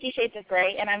 is it 50 Shades of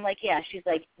Grey? And I'm like, yeah. She's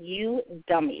like, you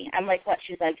dummy. I'm like, what?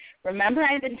 She's like, remember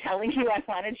I've been telling you I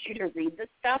wanted you to read this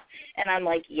stuff? And I'm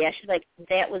like, yeah. She's like,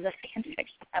 that was a fan fiction.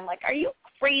 I'm like, are you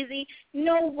crazy?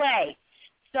 No way.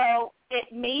 So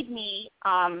it made me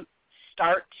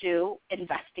start to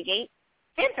investigate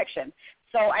fan fiction.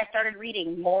 So I started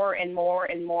reading more and more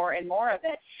and more and more of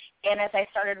it. And as I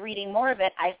started reading more of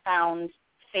it, I found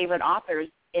favorite authors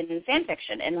in fan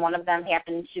fiction, and one of them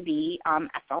happened to be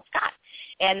S.L. Scott.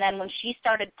 And then when she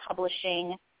started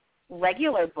publishing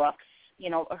regular books,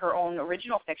 her own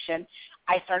original fiction,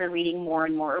 I started reading more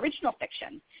and more original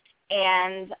fiction.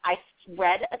 And I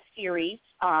read a series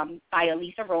by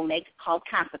Elisa Romig called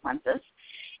Consequences,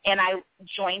 and I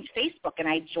joined Facebook, and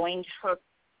I joined her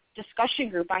discussion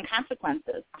group on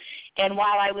Consequences. And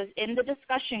while I was in the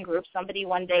discussion group, somebody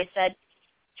one day said,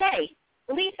 hey,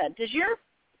 Elisa, does your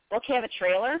book have a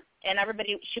trailer? And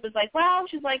she was like,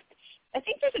 I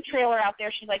think there's a trailer out there.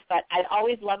 She's like, but I'd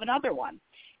always love another one.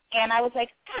 And I was like,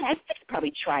 God, I could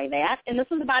probably try that. And this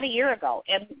was about a year ago.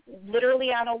 And literally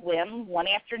on a whim, one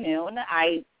afternoon,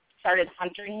 I started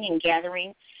hunting and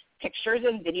gathering pictures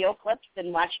and video clips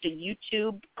and watched a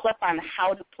YouTube clip on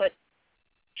how to put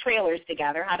trailers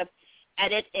together, how to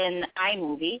edit in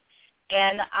iMovie.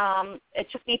 And it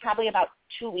took me probably about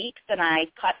 2 weeks, and I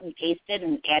cut and pasted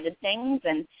and added things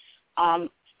and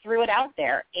threw it out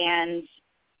there. And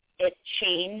it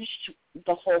changed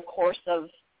the whole course of,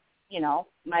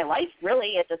 my life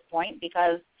really at this point,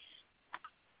 because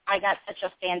I got such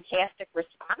a fantastic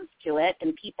response to it,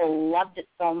 and people loved it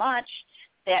so much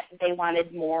that they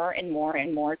wanted more and more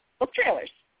and more book trailers.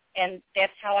 And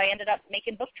that's how I ended up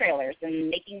making book trailers and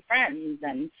making friends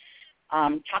and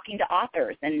talking to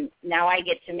authors, and now I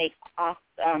get to make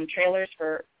trailers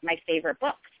for my favorite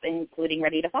books, including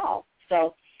Ready to Fall.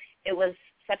 So it was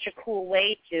such a cool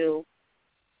way to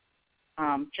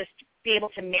just be able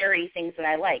to marry things that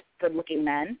I like: good-looking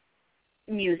men,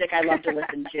 music I love to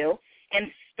listen to,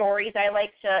 and stories I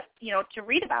like to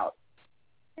read about.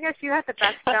 I guess you have the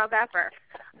best job ever.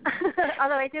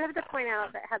 Although I do have to point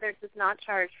out that Heather does not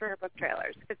charge for her book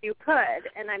trailers, because you could,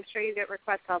 and I'm sure you get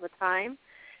requests all the time,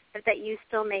 but that you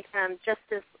still make them just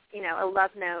as, a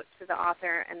love note to the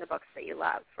author and the books that you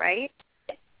love, right?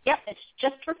 Yep, it's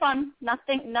just for fun.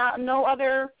 No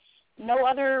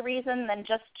other reason than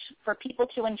just for people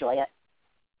to enjoy it.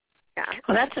 Yeah.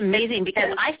 Well, that's amazing,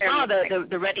 because I saw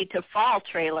the Ready to Fall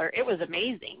trailer. It was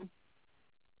amazing.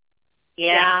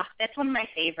 Yeah, that's one of my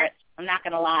favorites. I'm not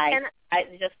going to lie. And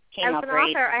it just came out great. As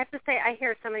an author, I have to say, I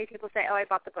hear so many people say, oh, I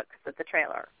bought the book because of the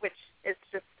trailer, which is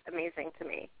just amazing to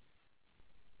me.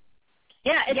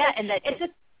 Yeah, it's a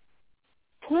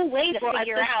cool way to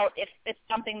figure out if it's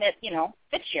something that,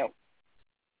 fits you.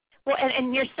 Well,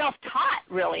 and you're self-taught,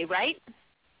 really, right?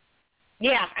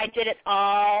 Yeah, I did it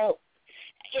all.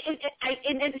 And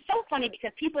it's so funny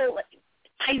because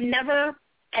I never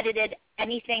edited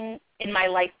anything in my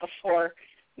life before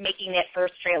making that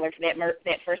first trailer for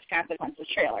that first Consequences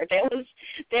trailer.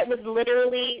 That was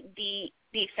literally the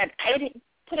extent. I had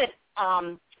put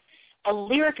a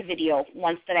lyric video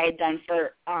once that I had done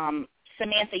for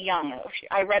Samantha Young.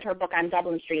 I read her book on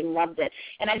Dublin Street and loved it,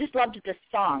 and I just loved this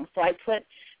song. So I put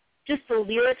just the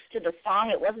lyrics to the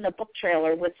song. It wasn't a book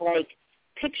trailer with like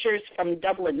pictures from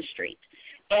Dublin Street.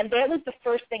 And that was the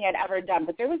first thing I'd ever done.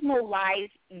 But there was no live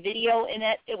video in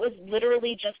it. It was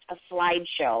literally just a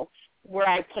slideshow where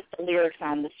I put the lyrics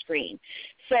on the screen.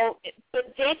 So,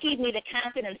 but that gave me the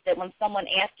confidence that when someone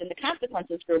asked in the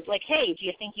Consequences group, like, hey,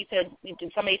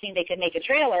 did somebody think they could make a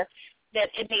trailer, that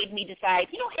it made me decide,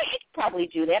 hey, I could probably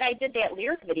do that. I did that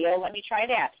lyric video. Let me try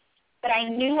that. But I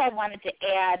knew I wanted to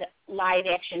add live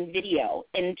action video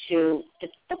into the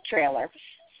book trailer.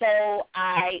 So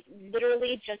I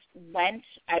literally just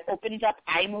I opened up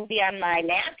iMovie on my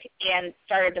Mac and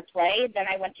started to play. Then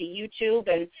I went to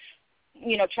YouTube and,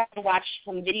 tried to watch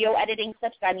some video editing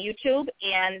clips on YouTube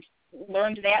and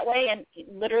learned that way. And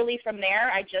literally from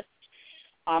there, I just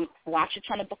watch a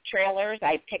ton of book trailers.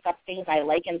 I pick up things I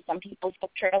like in some people's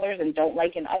book trailers and don't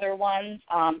like in other ones.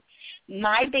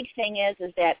 My big thing is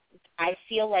that I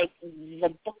feel like the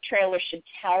book trailer should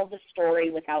tell the story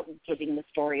without giving the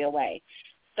story away.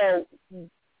 So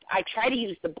I try to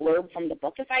use the blurb from the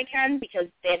book if I can, because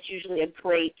that's usually a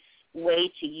great way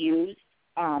to use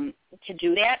to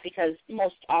do that, because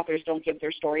most authors don't give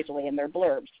their stories away in their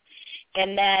blurbs.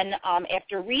 And then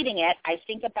after reading it, I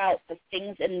think about the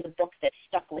things in the book that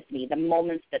stuck with me, the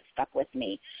moments that stuck with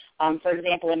me. For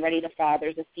example, in Ready to Fall,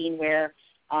 there's a scene where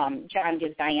John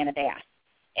gives Diane a bath.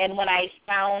 And when I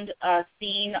found a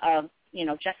scene of,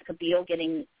 Jessica Biel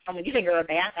someone giving her a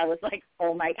bath, I was like,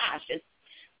 oh my gosh, it's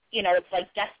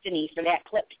like destiny for that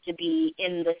clip to be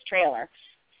in this trailer.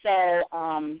 So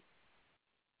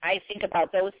I think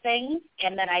about those things,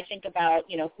 and then I think about,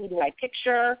 who do I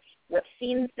picture, what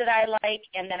scenes did I like,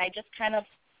 and then I just kind of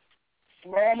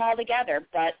throw them all together.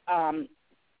 But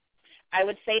I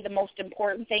would say the most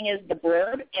important thing is the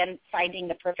blurb and finding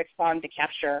the perfect song to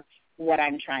capture what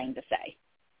I'm trying to say.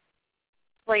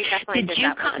 Well, you definitely did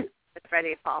that with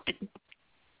Ready to Fall.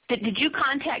 Did you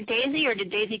contact Daisy, or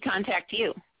did Daisy contact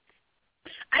you?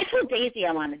 I told Daisy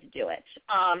I wanted to do it.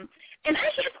 And I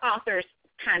have authors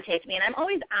contact me, and I'm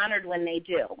always honored when they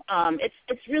do.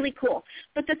 It's really cool.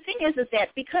 But the thing is that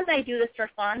because I do this for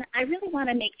fun, I really want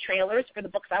to make trailers for the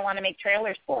books I want to make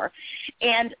trailers for.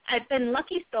 And I've been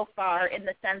lucky so far in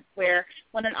the sense where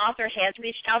when an author has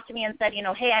reached out to me and said,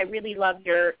 hey, I really love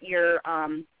your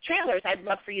trailers. I'd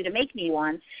love for you to make me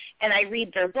one. And I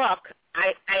read their book,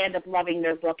 I end up loving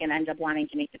their book and end up wanting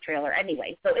to make the trailer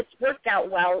anyway. So it's worked out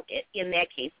well in that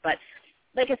case. But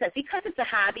like I said, because it's a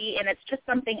hobby and it's just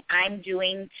something I'm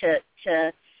doing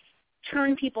to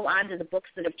turn people on to the books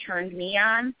that have turned me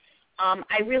on,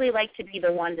 I really like to be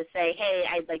the one to say, hey,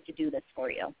 I'd like to do this for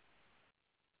you.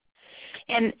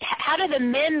 And how do the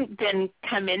men then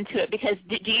come into it? Because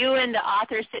do you and the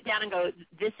author sit down and go,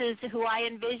 this is who I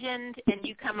envisioned, and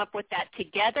you come up with that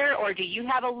together? Or do you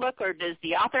have a look, or does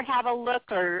the author have a look?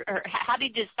 Or how do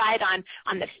you decide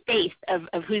on the face of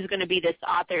who's going to be this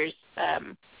author's,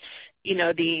 the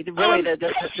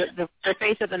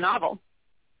face of the novel?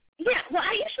 Yeah, well,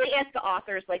 I usually ask the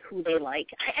authors, who they like.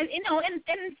 And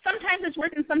sometimes it's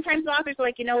working. Sometimes the authors are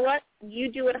like, you know what,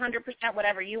 you do it 100%,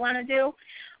 whatever you want to do.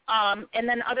 And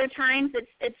then other times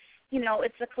it's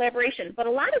a collaboration. But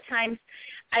a lot of times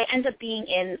I end up being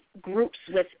in groups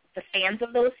with the fans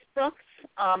of those books.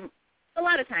 A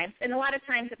lot of times. And a lot of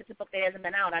times if it's a book that hasn't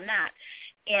been out, I'm not.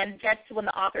 And that's when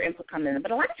the author input comes in.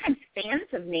 But a lot of times fans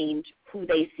have named who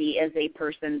they see as a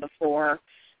person before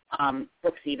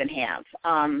books even have.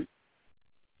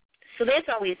 So that's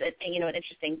always an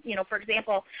interesting. For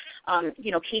example,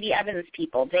 Katie Evans'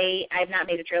 people. I've not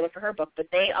made a trailer for her book, but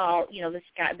they all,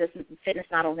 this fitness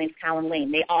model named Colin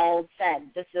Lane. They all said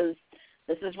this is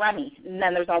Remy. And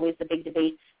then there's always the big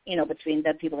debate, between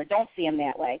the people that don't see him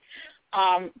that way.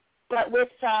 But with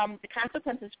the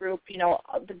Consequences group,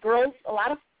 the girls, a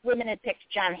lot of women had picked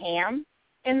John Hamm,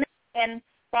 and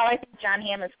while I think John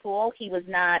Hamm is cool, he was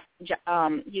not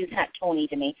Tony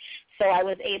to me. So I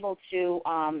was able to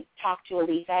talk to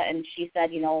Alisa, and she said,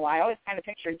 I always kind of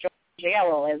pictured Joe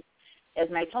Giello as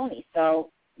my Tony. So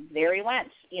there he went.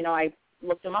 I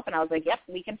looked him up, and I was like, yep,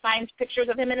 we can find pictures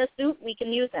of him in a suit. We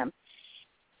can use him.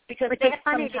 Because it's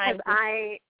funny because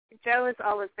Joe has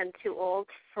always been too old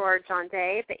for John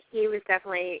Day, but he was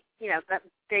definitely, that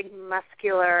big,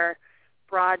 muscular,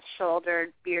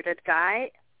 broad-shouldered, bearded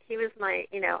guy. He was my,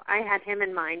 I had him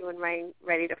in mind when writing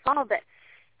Ready to Fall, but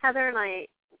Heather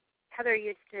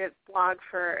used to blog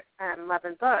for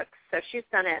 11 Books, so she's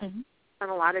done it done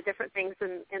a lot of different things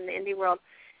in the indie world.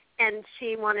 And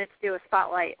she wanted to do a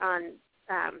spotlight on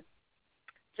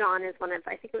John as one of,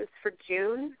 I think it was for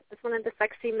June, as one of the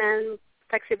sexy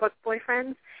book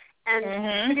boyfriends. And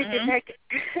who did you pick?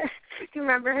 Do you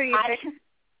remember who you picked?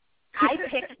 I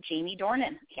picked Jamie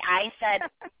Dornan. I said,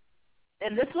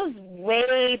 and this was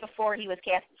way before he was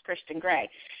cast as Christian Grey,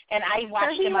 and I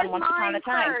watched him on Once Upon a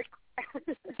Time.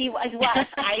 He was.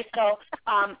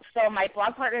 So my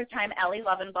blog partner at the time, Ellie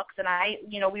Lovin Books, and I,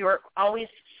 we were always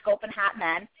scoping hot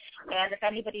men. And if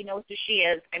anybody knows who she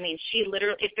is, I mean, she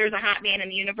literally, if there's a hot man in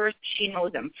the universe, she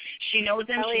knows him. She knows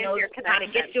him. Ellie, she knows how to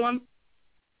get to him.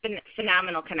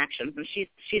 Phenomenal connections, and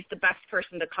she's the best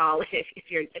person to call if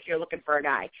you're looking for a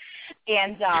guy.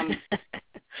 And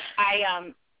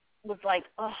I was like,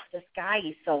 oh, this guy,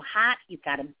 he's so hot. He's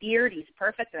got a beard. He's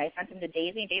perfect. And I sent him to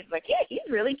Daisy, and Daisy's like, yeah, he's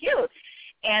really cute.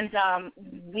 And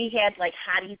we had like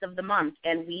hotties of the month,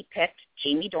 and we picked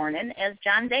Jamie Dornan as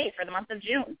John Day for the month of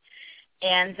June.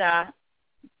 And that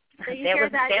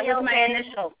was my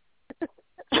initial.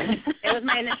 It was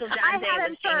my initial John Day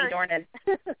was Jamie Dornan.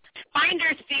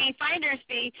 Finder's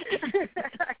fee.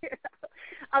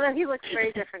 Although he looks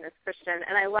very different as Christian,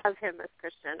 and I love him as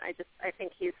Christian. I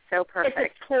think he's so perfect.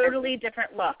 It's a totally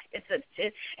different look.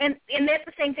 And that's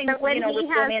the same thing. But when with he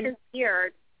has women, his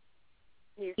beard,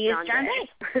 he is John Day.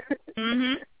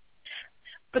 Mm-hmm.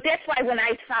 But that's why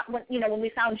when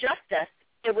we found Justice,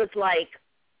 it was like,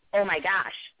 oh my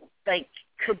gosh, like,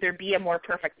 could there be a more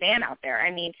perfect man out there?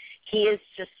 I mean, he is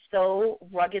just so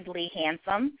ruggedly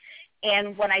handsome.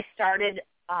 And when I started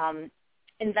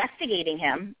investigating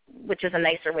him, which is a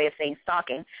nicer way of saying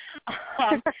stalking,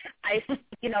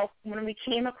 when we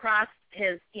came across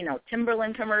his,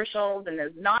 Timberland commercials and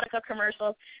his Nautica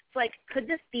commercials, it's like, could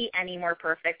this be any more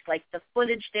perfect? Like the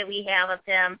footage that we have of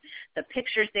him, the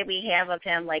pictures that we have of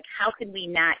him, like how could we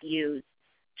not use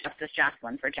Justice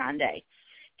Jocelyn for John Day?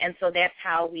 And so that's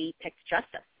how we picked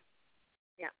Justice.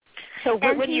 Yeah. So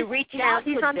when you reach out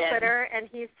he's to on them, Twitter, and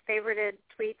he's favorited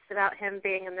tweets about him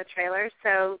being in the trailer.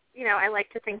 So, I like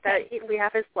to think that we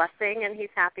have his blessing, and he's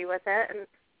happy with it. And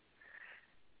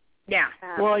yeah.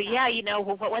 Well, yeah.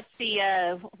 What's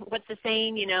the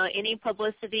saying? Any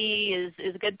publicity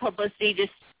is good publicity.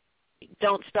 Just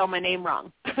don't spell my name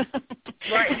wrong.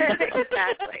 Right.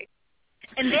 Exactly.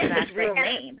 And that's his real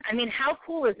name. I mean, how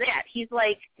cool is that? He's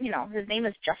like, his name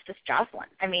is Justice Jocelyn.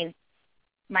 I mean,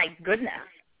 my goodness.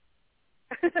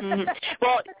 Mm-hmm.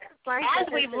 Well, as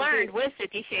we've learned with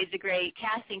 50 Shades of Grey,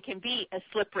 casting can be a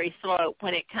slippery slope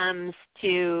when it comes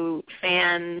to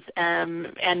fans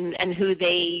and who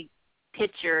they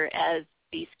picture as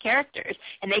these characters,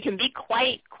 and they can be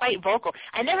quite vocal.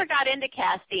 I never got into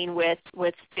casting with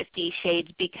 50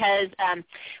 Shades because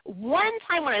one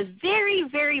time when I was very,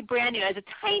 very brand new, as a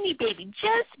tiny baby,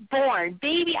 just born,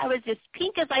 I was as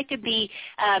pink as I could be,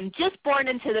 just born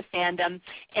into the fandom,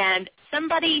 and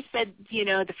somebody said,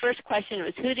 the first question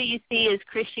was, who do you see as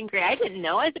Christian Grey? I didn't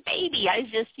know. As a baby, I was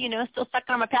just, still stuck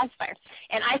on my pacifier,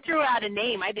 and I threw out a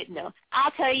name I didn't know.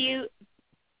 I'll tell you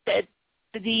that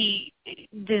the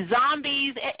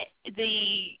zombies,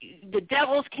 the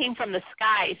devils came from the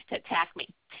skies to attack me.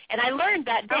 And I learned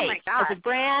that day as a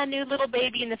brand new little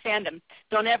baby in the fandom.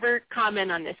 Don't ever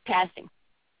comment on this casting.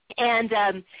 And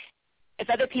if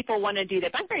other people want to do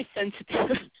that, I'm very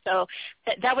sensitive. So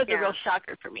that was a real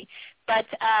shocker for me. But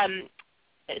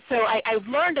so I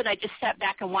learned, and I just sat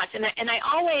back and watched. And I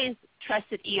always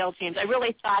trusted E.L. James. I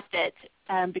really thought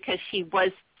that because she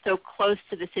was so close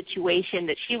to the situation,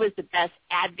 that she was the best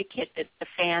advocate that the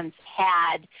fans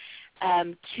had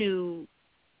to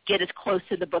get as close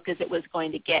to the book as it was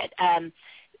going to get.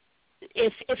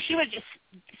 If she would just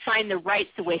sign the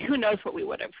rights away, who knows what we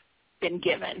would have been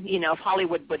given, if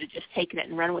Hollywood would have just taken it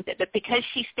and run with it. But because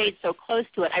she stayed so close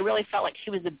to it, I really felt like she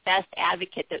was the best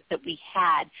advocate that we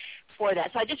had for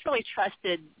that. So I just really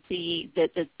trusted the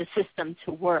system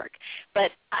to work.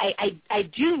 But I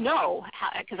do know,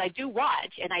 because I do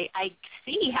watch, and I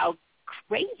see how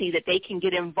crazy that they can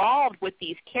get involved with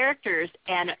these characters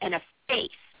and a face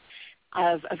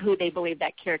of who they believe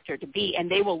that character to be,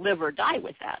 and they will live or die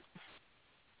with that.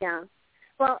 Yeah.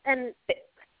 Well, and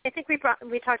I think we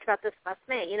talked about this last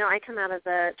May. I come out of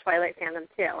the Twilight fandom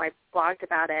too. I blogged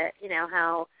about it,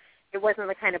 how it wasn't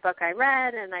the kind of book I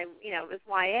read, and it was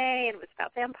YA, and it was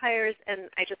about vampires, and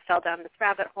I just fell down this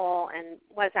rabbit hole and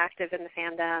was active in the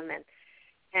fandom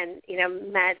and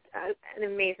met an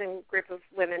amazing group of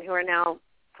women who are now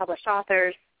published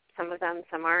authors, some of them,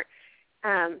 some aren't.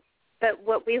 But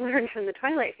what we learned from the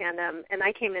Twilight fandom, and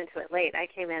I came into it late, I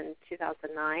came in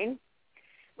 2009,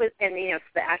 so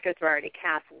the actors were already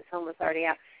cast and the film was already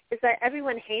out, is that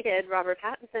everyone hated Robert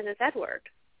Pattinson as Edward.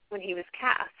 when he was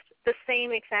cast. The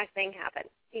same exact thing happened.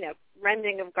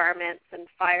 Rending of garments and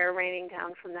fire raining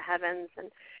down from the heavens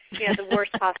and, the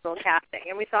worst possible casting.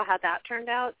 And we saw how that turned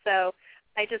out. So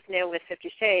I just knew with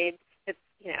 50 Shades, it's,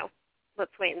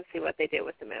 let's wait and see what they do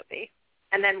with the movie.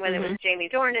 And then when it was Jamie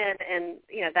Dornan and,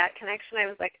 that connection, I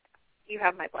was like, you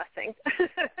have my blessing.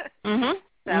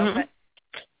 But,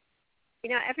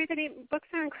 books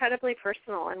are incredibly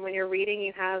personal. And when you're reading,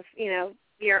 you have,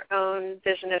 your own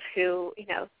vision of who,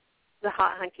 the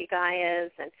hot, hunky guy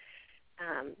is and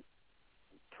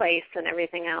place and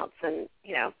everything else. And,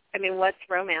 what's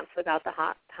romance without the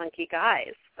hot, hunky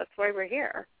guys? That's why we're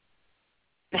here.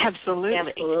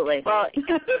 Absolutely. Well,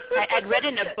 I'd read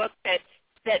in a book that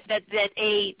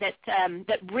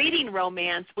reading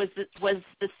romance was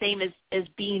the same as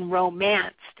being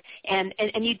romanced, and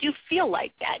you do feel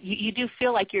like that. You do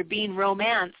feel like you're being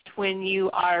romanced when you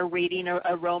are reading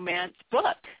a romance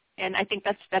book, and I think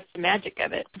that's the magic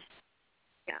of it.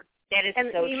 Yeah, that is and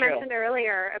so you true. mentioned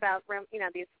earlier about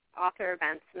these author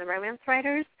events and the romance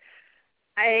writers.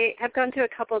 I have gone to a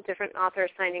couple of different author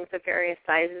signings of various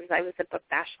sizes. I was at Book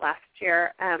Bash last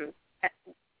year and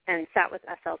sat with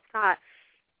S.L. Scott,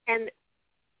 and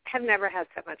have never had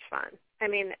so much fun. I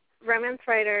mean, romance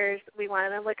writers, we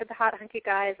wanted to look at the hot, hunky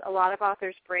guys. A lot of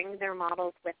authors bring their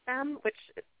models with them, which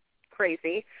is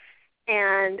crazy.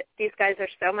 And these guys are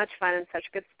so much fun and such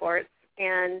good sports,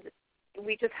 and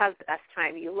we just have the best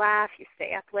time. You laugh, you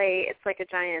stay up late. It's like a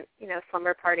giant,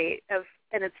 slumber party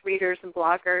and it's readers and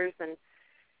bloggers and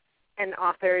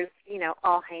authors,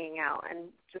 all hanging out, and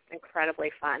just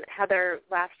incredibly fun. Heather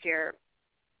last year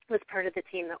was part of the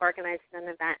team that organized an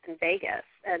event in Vegas,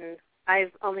 and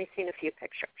I've only seen a few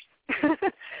pictures.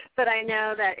 But I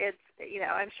know that it's,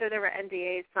 I'm sure there were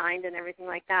NDAs signed and everything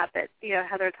like that, but,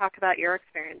 Heather, talk about your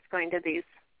experience going to these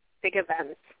big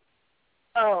events.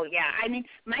 Oh, yeah. I mean,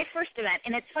 my first event,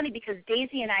 and it's funny because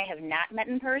Daisy and I have not met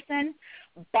in person,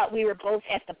 but we were both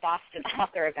at the Boston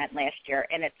author event last year,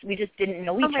 and we just didn't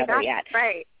know each other yet.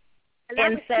 Right. And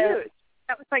that was huge.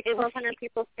 That was like 1,200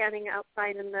 people standing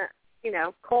outside in the,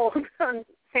 cold on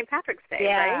St. Patrick's Day,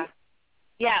 right?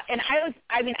 Yeah, and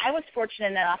I was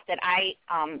fortunate enough that I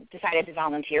decided to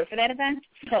volunteer for that event,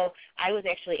 so I was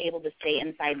actually able to stay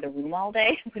inside the room all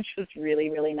day, which was really,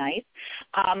 really nice.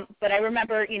 But I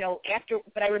remember,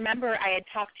 I had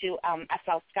talked to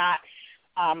S.L. Scott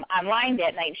online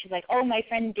that night, and she's like, oh, my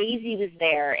friend Daisy was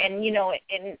there, and,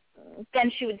 and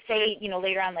then she would say,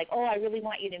 later on, like, oh, I really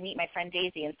want you to meet my friend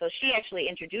Daisy, and so she actually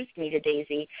introduced me to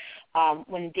Daisy.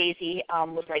 When Daisy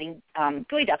was writing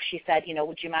Gooey Duck, she said,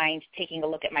 would you mind taking a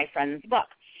look at my friend's book?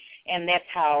 And that's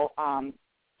how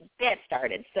that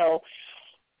started. So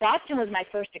Boston was my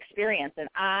first experience, and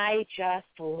I just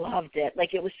loved it.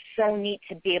 Like, it was so neat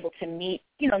to be able to meet,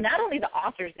 not only the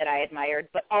authors that I admired,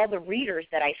 but all the readers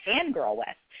that I fangirl with.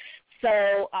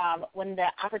 So when the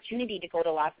opportunity to go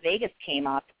to Las Vegas came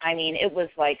up, I mean, it was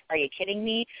like, are you kidding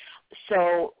me?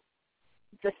 So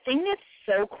the thing that's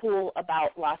so cool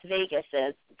about Las Vegas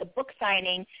is the book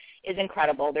signing is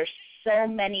incredible. There's so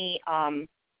many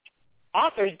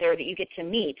authors there that you get to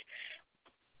meet.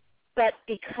 But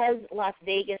because Las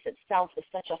Vegas itself is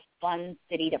such a fun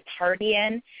city to party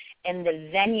in, and the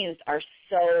venues are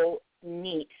so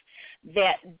neat,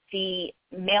 that the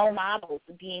male models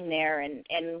being there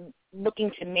and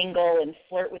looking to mingle and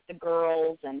flirt with the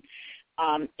girls, and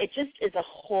it just is a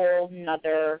whole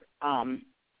nother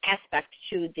aspect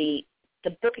to the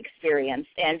book experience.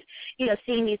 And,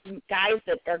 seeing these guys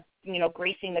that are,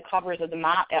 gracing the covers of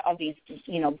these,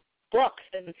 books,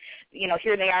 and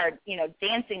here they are,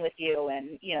 dancing with you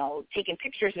and taking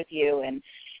pictures with you, and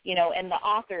and the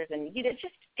authors, and it's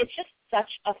just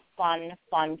such a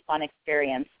fun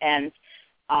experience. And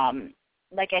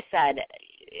like I said,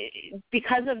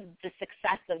 because of the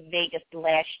success of Vegas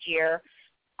last year,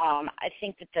 I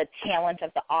think that the talent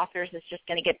of the authors is just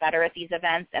going to get better at these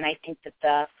events, and I think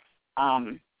that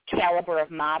the caliber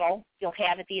of model you'll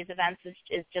have at these events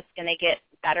is just going to get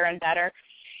better and better.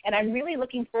 And I'm really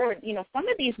looking forward. Some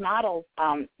of these models,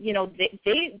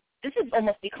 this has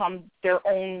almost become their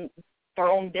own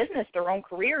business, their own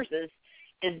careers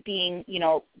is being,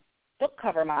 book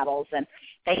cover models, and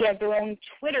they have their own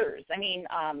Twitters. I mean,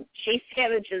 Shay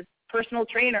Savage's personal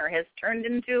trainer has turned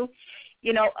into,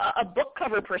 a book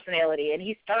cover personality, and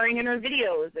he's starring in her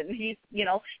videos, and he's,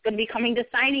 going to be coming to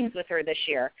signings with her this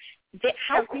year.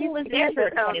 How cool is that for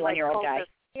a 21-year-old guy?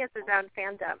 He has his own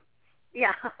fandom.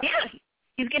 Yeah. Yeah.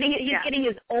 He's getting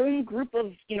his own group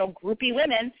of, groupie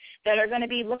women that are going to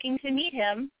be looking to meet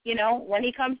him, when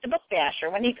he comes to Book Bash or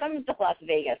when he comes to Las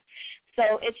Vegas.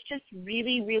 So it's just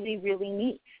really, really, really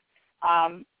neat.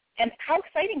 And And how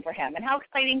exciting for him, and how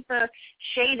exciting for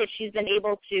Shay that she's been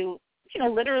able to,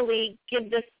 literally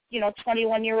give this,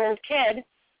 21-year-old kid,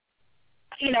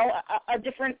 a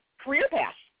different career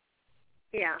path.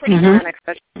 Yeah. Pretty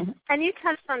Mm-hmm. And you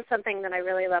touched on something that I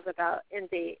really love about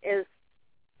indie is,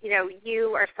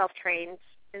 you are self-trained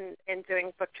in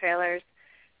doing book trailers.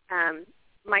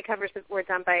 My covers were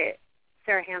done by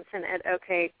Sarah Hansen at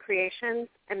OK Creations.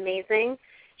 Amazing.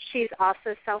 She's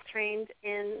also self-trained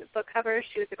in book covers.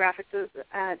 She was a graphic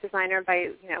designer by,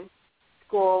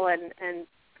 school and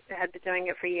had been doing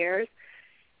it for years.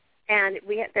 And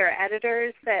there are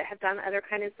editors that have done other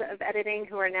kinds of editing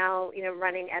who are now,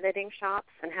 running editing shops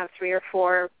and have 3 or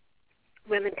 4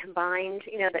 women combined,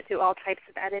 that do all types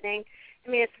of editing. I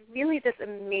mean, it's really this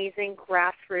amazing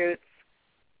grassroots,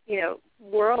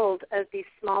 world of these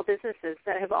small businesses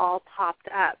that have all popped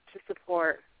up to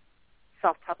support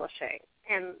self-publishing,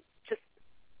 and just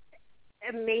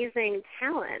amazing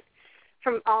talent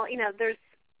from all, there's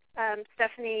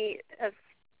Stephanie of,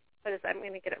 I'm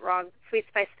going to get it wrong, Sweet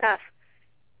Spice Stuff,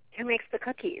 who makes the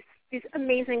cookies, these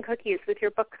amazing cookies with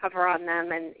your book cover on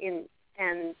them, and it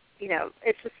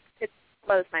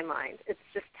blows my mind. It's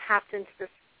just tapped into this,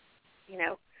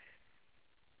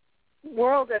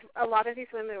 world of a lot of these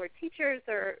women were teachers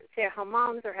or stay-at-home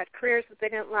moms or had careers that they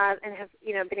didn't love and have,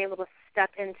 been able to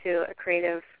step into a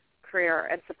creative career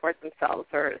and support themselves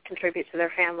or contribute to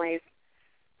their families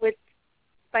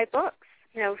by books.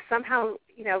 Somehow,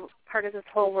 part of this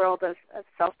whole world of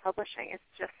self-publishing. It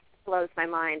just blows my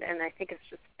mind, and I think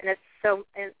and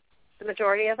the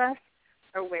majority of us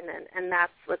are women, and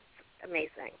that's what's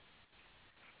amazing.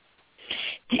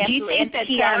 Do you think that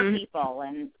PR people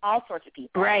and all sorts of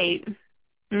people? Right.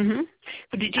 Mm-hmm.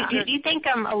 Do you think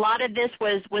a lot of this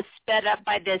was sped up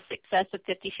by the success of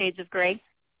 50 Shades of Grey?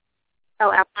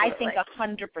 Oh, absolutely. I think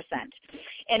 100%.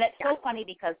 And it's so funny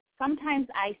because sometimes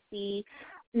I see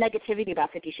negativity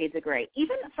about 50 Shades of Grey,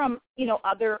 even from,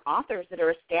 other authors that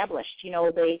are established.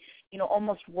 They,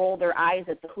 almost roll their eyes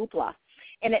at the hoopla.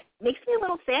 And it makes me a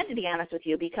little sad, to be honest with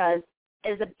you, because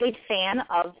as a big fan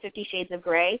of 50 Shades of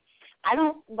Grey, I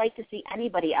don't like to see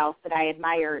anybody else that I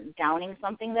admire downing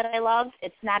something that I love.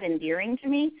 It's not endearing to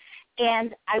me.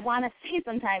 And I want to say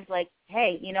sometimes, like,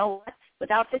 hey, you know what?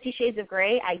 Without 50 Shades of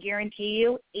Grey, I guarantee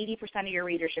you 80% of your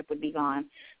readership would be gone.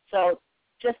 So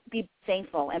just be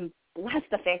thankful and bless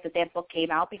the fact that book came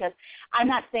out, because I'm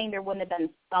not saying there wouldn't have been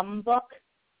some book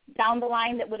down the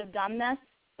line that would have done this,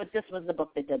 but this was the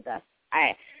book that did this.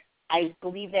 I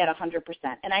believe that 100%.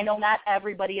 And I know not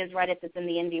everybody has read it that's in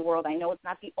the indie world. I know it's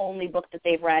not the only book that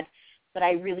they've read, but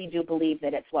I really do believe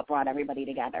that it's what brought everybody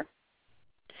together.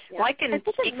 Yeah. Well, I can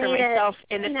speak for myself.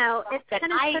 It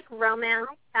kind of took romance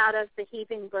out of the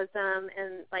heaving bosom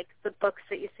and, like, the books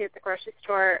that you see at the grocery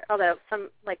store, although some,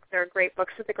 like, there are great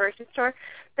books at the grocery store.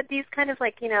 But these kind of,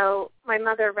 like, my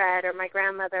mother read, or my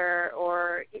grandmother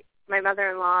or my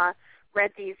mother-in-law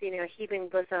read these, heaving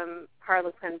bosom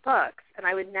Harlequin books, and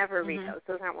I would never read those.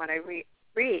 Those aren't what I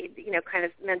read, kind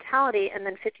of mentality. And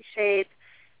then 50 Shades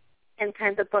and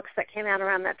kind of the books that came out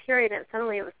around that period, and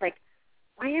suddenly it was like,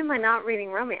 why am I not reading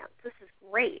romance? This is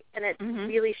great. And it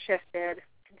really shifted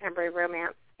contemporary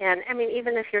romance. And, I mean,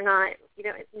 even if you're not,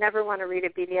 never want to read a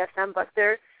BDSM book,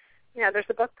 there's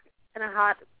a book and a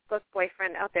hot book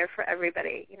boyfriend out there for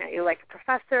everybody. You like a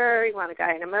professor, you want a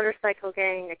guy in a motorcycle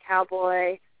gang, a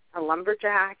cowboy, a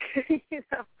lumberjack, It's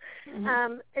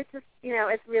just,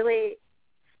 it's really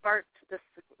sparked this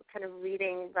kind of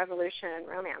reading revolution in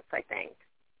romance, I think.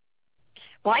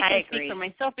 Well, I can speak for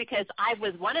myself because I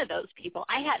was one of those people.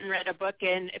 I hadn't read a book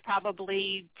in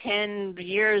probably 10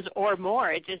 years or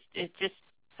more. It just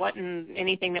wasn't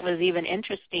anything that was even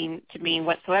interesting to me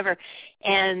whatsoever.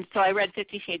 And so I read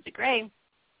 50 Shades of Grey,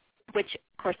 which,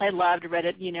 of course, I loved. Read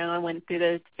it, I went through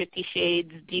the 50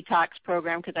 Shades detox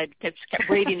program because I just kept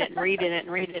reading it and reading it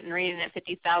and reading it and reading it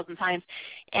 50,000 times.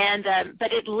 And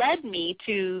but it led me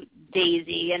to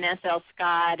Daisy and S.L.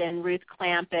 Scott and Ruth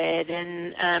Clampett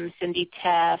and Cindy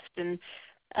Teft. And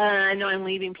I know I'm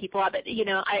leaving people out, but,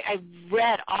 I've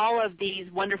read all of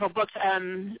these wonderful books.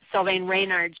 Sylvain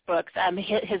Reynard's books,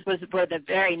 his were the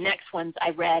very next ones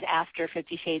I read after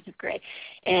 50 Shades of Grey.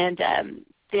 And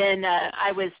then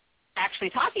I was actually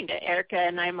talking to Erica,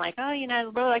 and I'm like, I'd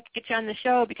really like to get you on the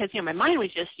show because, my mind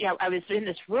was just, I was in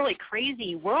this really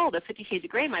crazy world of 50 Shades of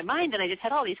Grey in my mind, and I just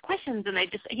had all these questions, and I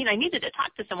just, I needed to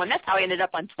talk to someone. That's how I ended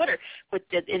up on Twitter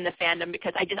in the fandom,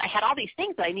 because I had all these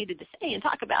things that I needed to say and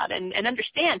talk about and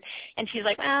understand. And she's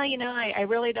like, well, I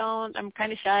really don't, I'm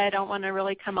kind of shy, I don't want to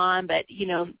really come on, but,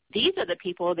 these are the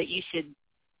people that you should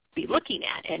be looking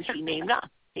at. And she named off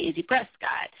Daisy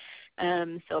Prescott,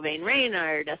 Sylvain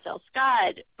Reynard, S.L.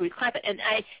 Scott, Ruth Clampett, and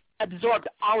absorbed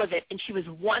all of it, and she was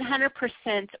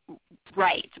 100%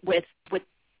 right with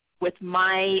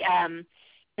my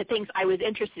the things I was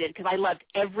interested in, because I loved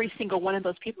every single one of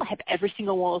those people. I have every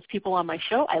single one of those people on my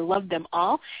show. I loved them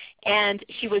all, and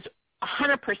she was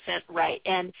 100% right,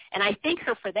 and I thank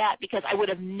her for that, because it would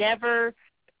have never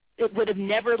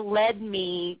led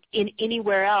me in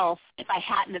anywhere else if I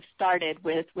hadn't have started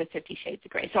with 50 Shades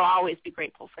of Grey. So I'll always be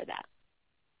grateful for that.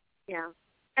 Yeah,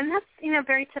 and that's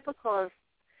very typical of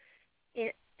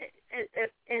in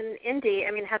indie.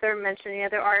 I mean, Heather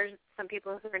mentioned there are some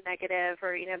people who are negative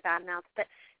or bad mouths, but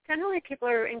generally people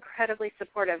are incredibly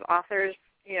supportive. Authors,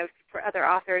 for other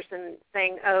authors, and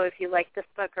saying, oh, if you like this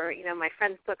book, or my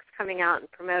friend's book's coming out,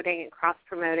 and promoting and cross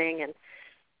promoting,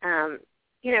 and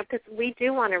because we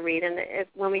do want to read, and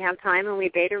when we have time and we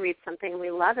beta read something and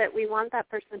we love it, we want that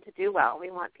person to do well.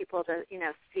 We want people to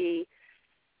see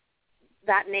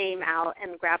that name out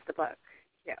and grab the book,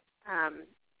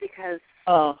 because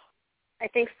I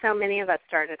think so many of us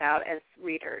started out as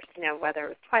readers, whether it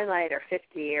was Twilight or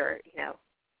 50 or,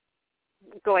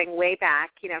 going way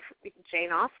back,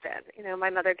 Jane Austen.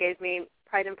 My mother gave me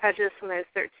Pride and Prejudice when I was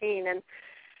 13, and,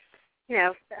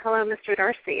 Hello, Mr.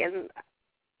 Darcy, and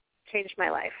changed my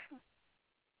life.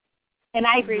 And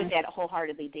I agree with that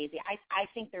wholeheartedly, Daisy. I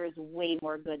think there is way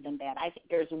more good than bad. I think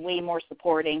there's way more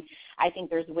supporting. I think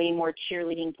there's way more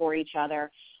cheerleading for each other,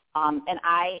 and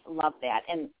I love that.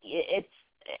 And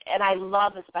and I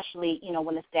love especially,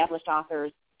 when established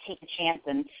authors take a chance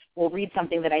and will read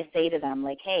something that I say to them,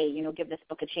 like, hey, give this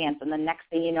book a chance. And the next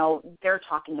thing you know, they're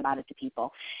talking about it to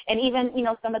people. And even,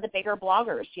 some of the bigger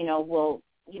bloggers, will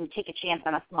take a chance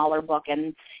on a smaller book,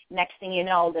 and next thing you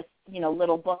know, this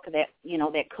little book that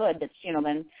that's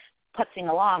been putzing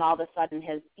along all of a sudden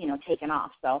has taken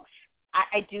off. So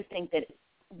I do think that it's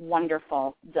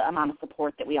wonderful the amount of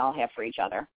support that we all have for each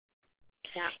other.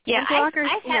 Yeah. Bloggers,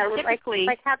 typically,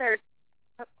 like Heather.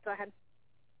 Oh, go ahead.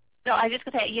 No, I was just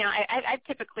going to say, I've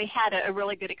typically had a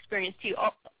really good experience too.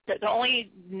 The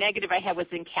only negative I had was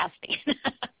in casting.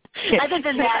 Other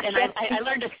than that, and I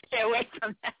learned to stay away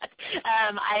from that.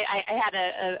 I had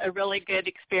a really good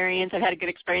experience. I've had a good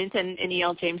experience, and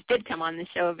E.L. James did come on the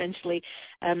show eventually,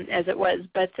 as it was.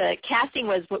 But casting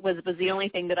was the only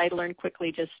thing that I learned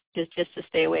quickly, just to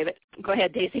stay away. But go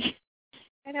ahead, Daisy.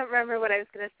 I don't remember what I was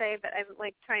going to say, but I'm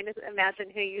trying to imagine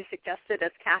who you suggested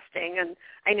as casting. And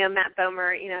I know Matt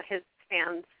Bomer, his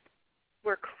fans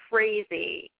were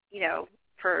crazy,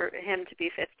 for him to be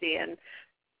 50, and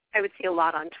I would see a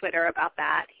lot on Twitter about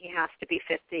that. He has to be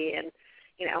 50, and,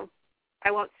 I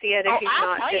won't see it if he's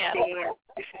not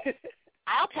 50.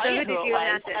 I'll tell you who it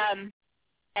was.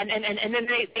 And then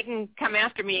they can come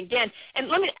after me again.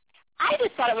 And I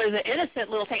just thought it was an innocent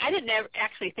little thing. I didn't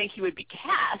actually think he would be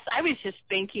cast. I was just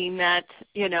thinking that,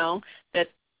 that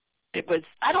it was,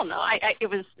 I don't know, it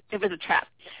was a trap.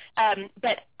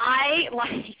 But I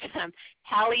liked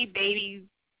Halle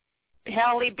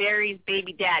Berry's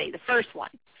baby daddy, the first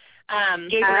one.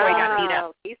 Gabriel got beat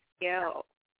up. He's cute.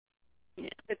 Yeah.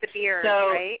 With the beard, so,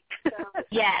 right?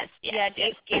 Yes.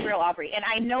 Gabriel Aubry. And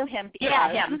I know him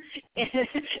because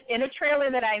in a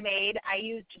trailer that I made, I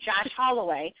used Josh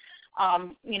Holloway,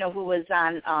 who was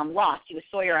on Lost. He was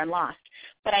Sawyer on Lost.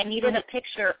 But I needed a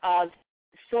picture of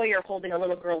Sawyer holding a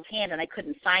little girl's hand, and I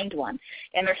couldn't find one.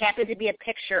 And there happened to be a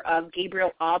picture of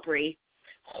Gabriel Aubry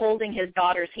holding his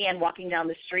daughter's hand walking down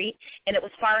the street, and it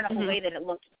was far enough away that it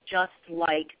looked just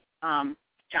like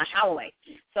Josh Holloway.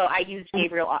 So I used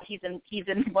Gabriel. He's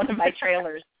in one of my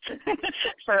trailers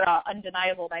for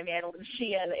Undeniable by Madeline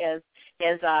Sheehan as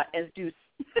Deuce,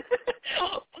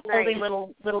 holding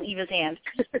little Eva's hand.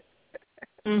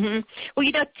 Well,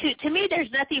 to me,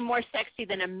 there's nothing more sexy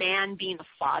than a man being a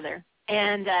father,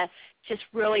 and just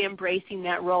really embracing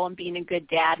that role and being a good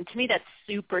dad. And to me, that's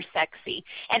super sexy.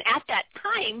 And at that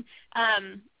time,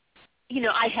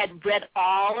 I had read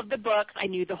all of the books. I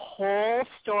knew the whole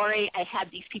story. I had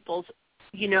these people's,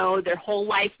 their whole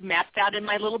life mapped out in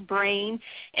my little brain.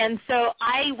 And so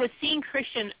I was seeing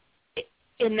Christian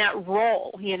in that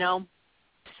role,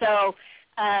 So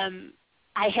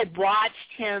I had watched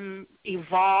him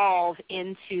evolve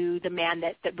into the man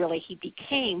that really he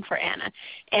became for Anna.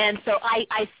 And so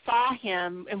I saw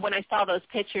him, and when I saw those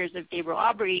pictures of Gabriel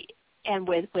Aubry and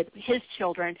with his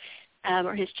children,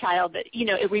 or his child, that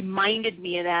it reminded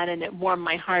me of that, and it warmed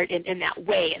my heart in that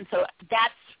way. And so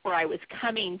that's where I was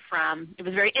coming from. It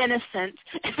was very innocent.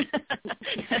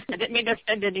 I didn't mean to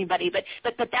offend anybody, but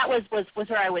that was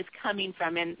where I was coming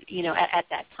from, and at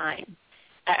that time.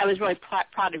 I was really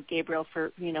proud of Gabriel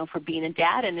for being a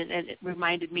dad, and it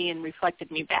reminded me and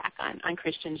reflected me back on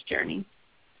Christian's journey.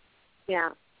 Yeah.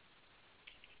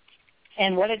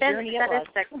 And what a journey that it was.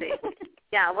 is sexy.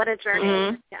 Yeah, what a journey.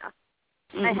 Mm-hmm. Yeah.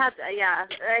 Mm-hmm.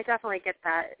 I definitely get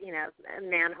that, a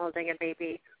man holding a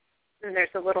baby. And there's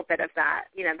a little bit of that.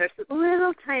 There's a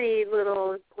little tiny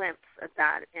little glimpse of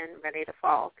that in Ready to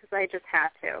Fall because I just had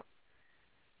to.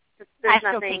 There's I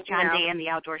still nothing, take John Day in the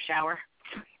outdoor shower.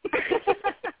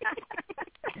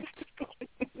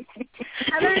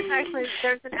 Actually,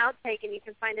 there's an outtake, and you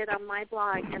can find it on my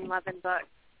blog in Love and Books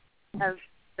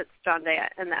that's John Day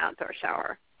in the outdoor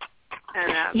shower.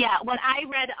 And, yeah, when I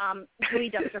read Julie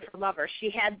Ducks Are for Lovers, she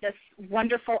had this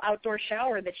wonderful outdoor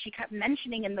shower that she kept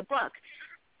mentioning in the book,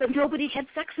 but nobody had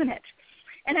sex in it.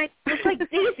 And I was like,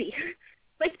 Daisy,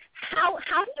 like, how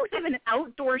do you have an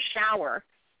outdoor shower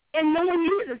and no one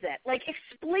uses it? Like,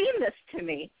 explain this to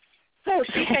me. So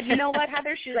she said, you know what,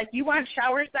 Heather? She's like, you want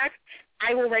shower sex?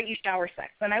 I will write you shower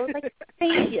sex. And I was like,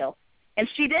 thank you. And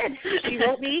she did. She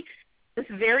wrote me this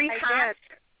very hot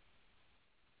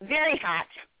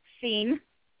scene.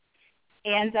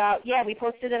 And, we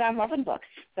posted it on Love and Books.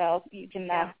 So you can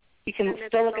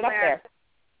still look it up there.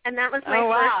 And that was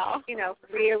my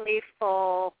first, really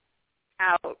full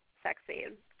out sex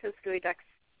scene because Gooey Ducks,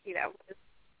 is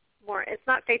more, it's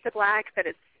not Fade to Black, but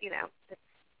it's,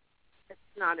 it's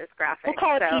not as graphic. We'll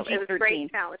call it so PG-13. It was a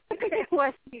great challenge. It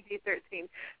was PG-13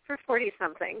 for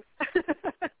 40-somethings.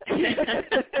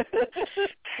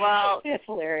 Well, it's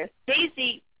hilarious.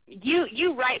 Daisy,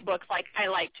 you write books like I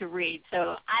like to read,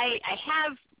 so I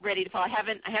have Ready to Fall. I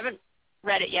haven't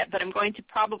read it yet, but I'm going to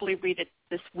probably read it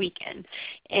this weekend,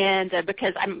 and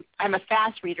because I'm a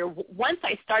fast reader. Once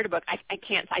I start a book, I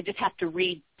can't. I just have to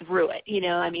read through it.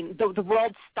 I mean, the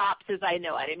world stops as I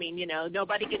know it. I mean,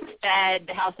 nobody gets fed,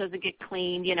 the house doesn't get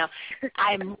cleaned.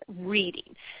 I'm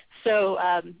reading, so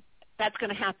that's going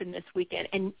to happen this weekend.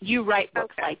 And you write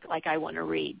books like I want to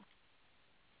read.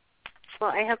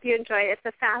 Well, I hope you enjoy it.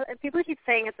 People keep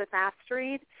saying it's a fast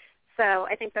read, so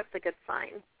I think that's a good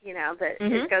sign. That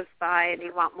it goes by and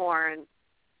you want more.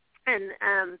 And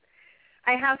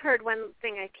I have heard one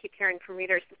thing I keep hearing from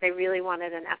readers that they really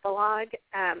wanted an epilogue,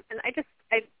 and I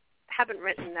haven't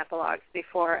written epilogues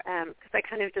before because I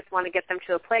kind of just want to get them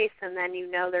to a place, and then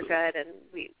they're good, and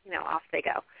off they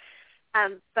go.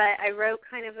 But I wrote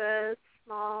kind of a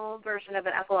small version of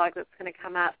an epilogue that's going to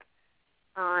come up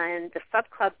on the Sub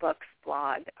Club Books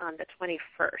blog on the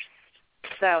 21st.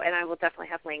 So, and I will definitely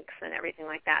have links and everything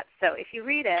like that. So if you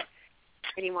read it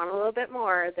and you want a little bit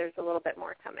more, there's a little bit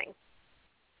more coming.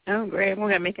 Oh, great. We're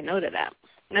going to make a note of that.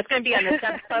 And that's going to be on the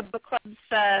Sub Club Book Club's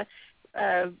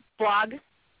blog.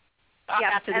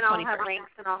 After the and 21st. I'll have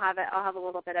links, and I'll have a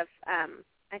little bit of,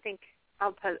 I think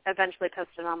I'll eventually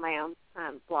post it on my own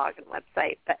blog and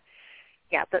website. But,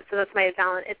 yeah, so that's my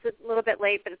It's a little bit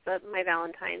late, but it's my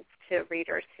Valentine's to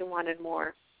readers who wanted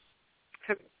more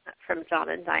from John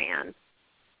and Diane.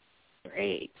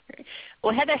 Great.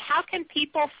 Well, Heather, how can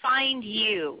people find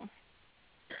you?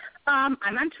 I'm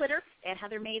on Twitter at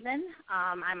Heather Maven.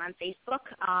 I'm on Facebook,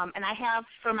 and I have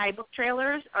for my book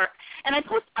trailers, and I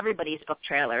post everybody's book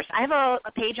trailers. I have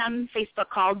a page on Facebook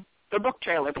called the Book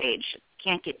Trailer page.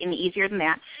 Can't get any easier than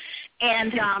that.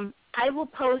 And I will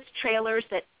post trailers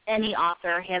that any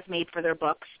author has made for their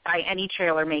books by any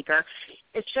trailer maker.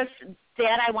 It's just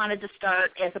that I wanted to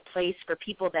start as a place for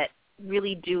people that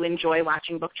really do enjoy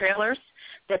watching book trailers,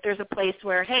 that there's a place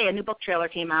where, hey, a new book trailer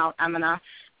came out, I'm going to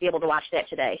be able to watch that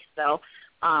today. So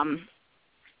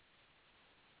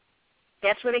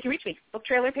that's where they can reach me, book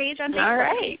trailer page on Facebook. All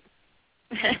right.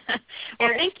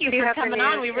 Well, thank you for coming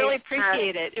on. We really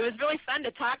appreciate it. It was really fun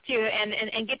to talk to you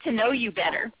and get to know you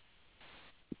better.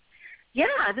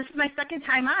 Yeah, this is my second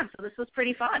time on, so this was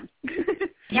pretty fun.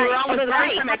 You were almost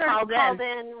right. I called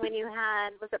in when you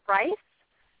had, was it Bryce?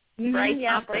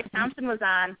 Mm-hmm, Bryce Thompson was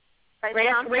on. Right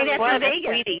after Vegas.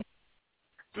 Sweetie.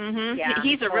 Mm-hmm. Yeah,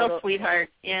 he's a real sweetheart.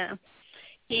 Yeah.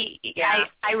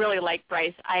 I really like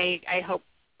Bryce. I hope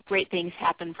great things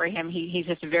happen for him. He's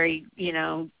just a very,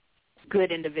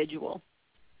 good individual.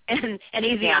 And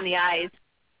easy on the eyes.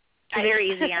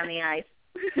 Very easy on the eyes.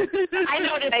 I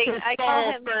noticed I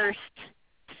call him first.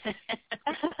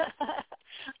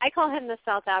 I call him the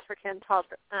South African tall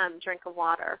drink of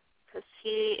water because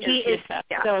he is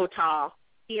so tall.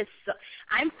 He is so.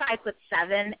 I'm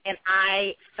 5'7", and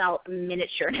I felt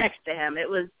miniature next to him.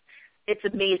 It's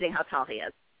amazing how tall he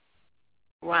is.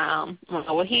 Wow.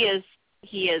 Well, he is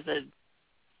a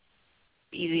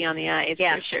easy on the eyes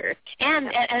for sure.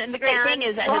 And the great thing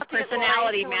is that his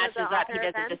personality matches up. He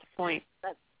doesn't disappoint.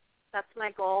 That's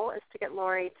my goal, is to get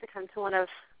Lori to come to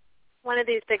one of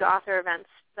these big author events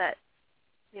that,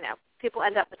 people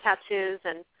end up with tattoos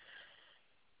and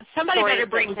somebody better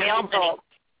bring bail money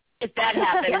if that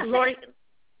happens. Yeah,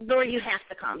 Lori, you have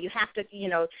to come. You have to,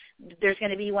 there's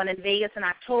going to be one in Vegas in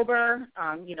October,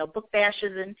 book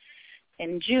bashes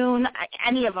in June.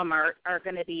 Any of them are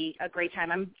going to be a great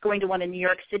time. I'm going to one in New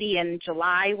York City in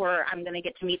July where I'm going to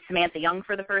get to meet Samantha Young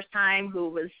for the first time,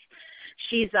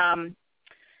 she's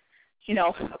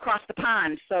across the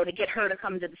pond. So to get her to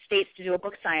come to the States to do a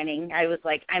book signing, I was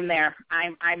like, I'm there.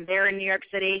 I'm there in New York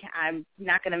City. I'm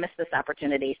not going to miss this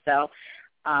opportunity. So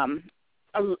a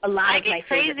lot of my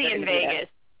crazy in Vegas.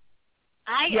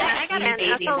 I got a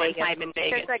baby one time in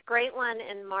Vegas. There's a great one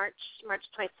in March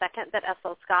 22nd that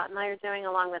Ethel Scott and I are doing,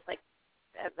 along with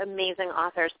amazing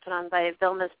authors, put on by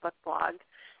Vilma's Book Blog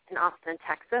in Austin,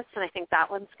 Texas. And I think that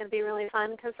one's going to be really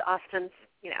fun because Austin's,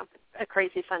 a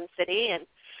crazy fun city. And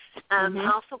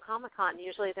also Comic-Con.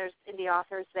 Usually there's indie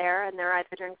authors there, and they're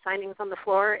either doing signings on the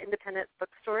floor or independent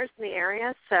bookstores in the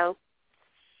area. So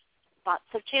lots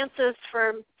of chances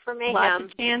for mayhem. Lots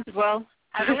of chances. Well,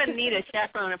 I wouldn't need a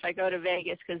chaperone if I go to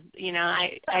Vegas because,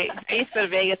 I used to go to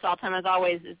Vegas all the time. It was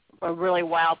always a really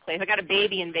wild place. I got a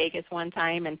baby in Vegas one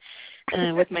time, and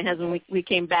with my husband, we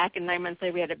came back, and 9 months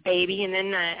later we had a baby, and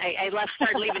then I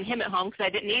started leaving him at home because I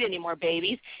didn't need any more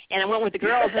babies, and I went with the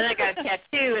girls, and I got a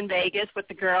tattoo in Vegas with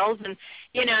the girls, and,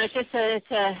 it's just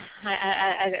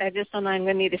I just don't know, I'm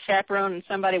going to need a chaperone and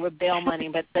somebody with bail money,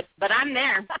 but I'm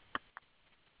there.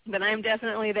 But I'm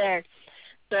definitely there.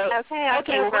 So,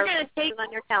 okay, we're going to take on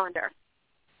your calendar.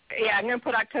 Yeah, I'm going to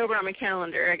put October on my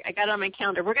calendar. I got it on my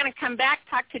calendar. We're going to come back,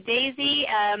 talk to Daisy,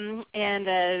 and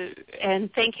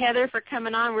thank Heather for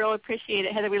coming on. Really appreciate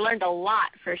it, Heather. We learned a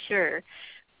lot for sure.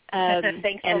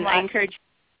 Thanks so much. I encourage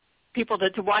people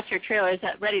to watch your trailers.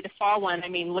 That Ready to Fall one,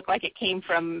 looked like it came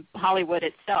from Hollywood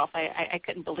itself. I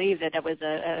couldn't believe that it was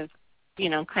a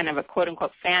kind of a quote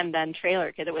unquote fan done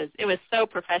trailer because it was so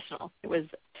professional. You hit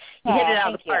it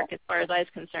out of the park as far as I was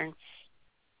concerned.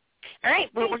 All right,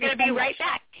 we're going to be right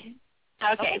back.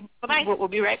 Okay, bye-bye. We'll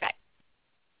be right back.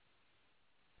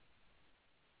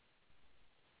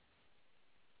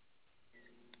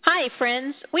 Hi,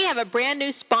 friends. We have a brand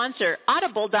new sponsor,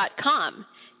 Audible.com.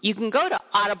 You can go to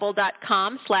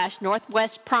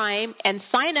audible.com/Northwest Prime and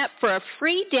sign up for a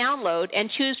free download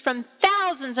and choose from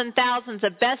thousands and thousands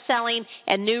of best-selling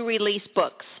and new release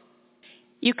books.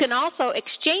 You can also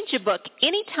exchange a book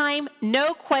anytime,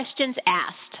 no questions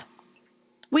asked.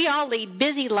 We all lead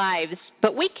busy lives,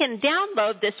 but we can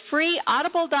download this free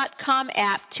Audible.com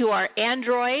app to our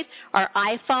Android, our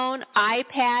iPhone,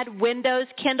 iPad, Windows,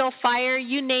 Kindle Fire,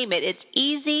 you name it. It's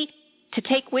easy to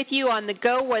take with you on the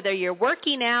go, whether you're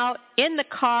working out, in the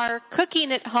car,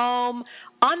 cooking at home,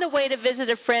 on the way to visit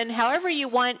a friend, however you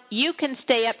want, you can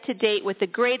stay up to date with the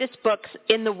greatest books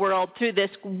in the world through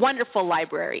this wonderful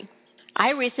library.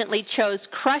 I recently chose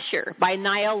Crusher by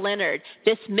Niall Leonard.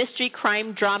 This mystery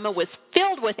crime drama was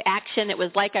filled with action. It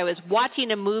was like I was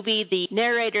watching a movie. The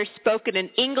narrator spoke in an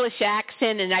English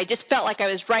accent, and I just felt like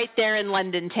I was right there in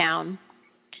London town.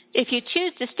 If you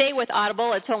choose to stay with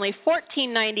Audible, it's only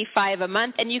 $14.95 a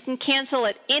month, and you can cancel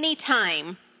at any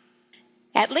time.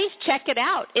 At least check it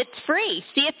out. It's free.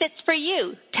 See if it's for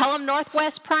you. Tell them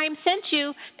Northwest Prime sent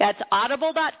you. That's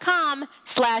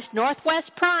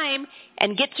audible.com/Northwest Prime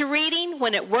and get to reading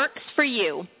when it works for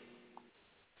you.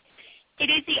 Hey,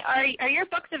 Daisy, are your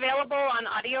books available on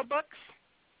audiobooks?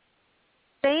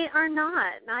 They are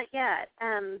not yet.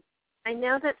 I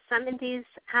know that some indies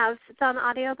have done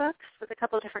audiobooks with a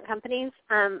couple of different companies.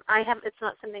 It's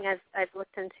not something I've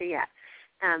looked into yet,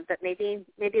 but maybe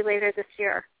later this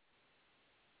year.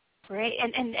 Great.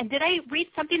 And did I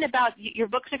read something about your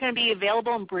books are going to be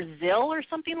available in Brazil or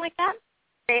something like that?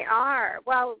 They are.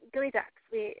 Well, Gooey Ducks.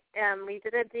 We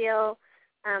did a deal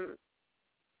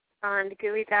on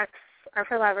Gooey Ducks Are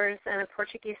for Lovers and a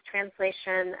Portuguese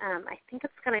translation. I think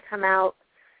it's going to come out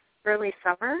early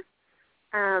summer.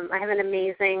 I have an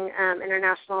amazing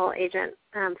international agent,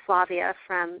 Flavia,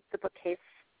 from the Bookcase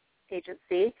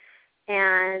Agency,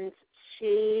 and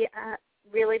she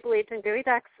really believed in Gooey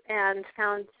Ducks and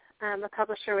found a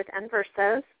publisher with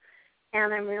Enversos,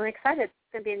 and I'm really excited.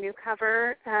 It's going to be a new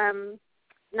cover.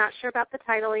 Not sure about the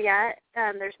title yet.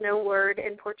 There's no word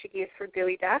in Portuguese for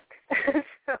Gooey Duck,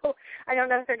 so I don't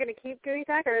know if they're going to keep Gooey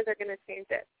Duck or they're going to change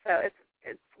it. So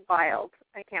it's wild.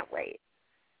 I can't wait.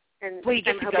 And will you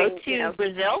get to go to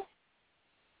Brazil?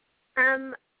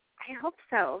 I hope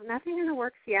so. Nothing in the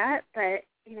works yet, but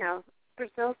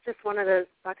Brazil's just one of those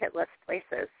bucket list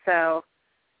places. So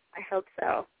I hope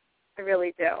so. I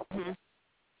really do. Mm-hmm.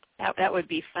 That would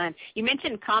be fun. You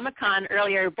mentioned Comic-Con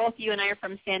earlier. Both you and I are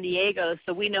from San Diego,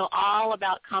 so we know all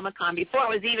about Comic-Con before it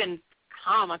was even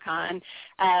Comic-Con.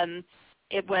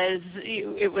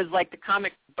 it was like the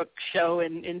comic book show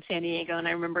in San Diego, and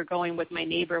I remember going with my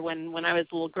neighbor when I was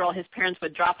a little girl. His parents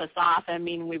would drop us off. I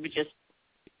mean, we would just,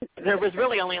 there was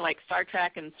really only like Star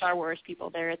Trek and Star Wars people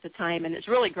there at the time, and it's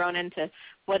really grown into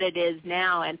what it is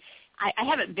now. And I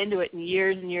haven't been to it in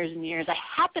years and years and years. I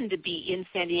happened to be in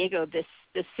San Diego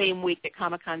this same week that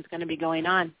Comic-Con's going to be going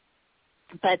on,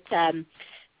 but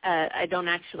I don't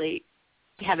actually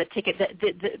have a ticket.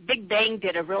 The Big Bang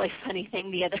did a really funny thing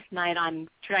the other night on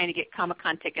trying to get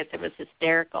Comic-Con tickets. It was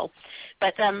hysterical.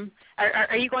 But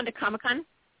are you going to Comic-Con?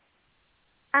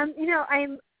 I'm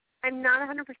not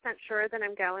 100% sure that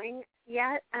I'm going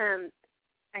yet. And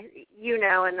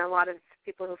a lot of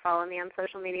people who follow me on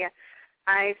social media,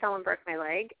 I fell and broke my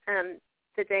leg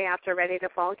the day after Ready to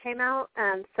Fall came out.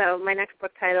 So my next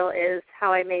book title is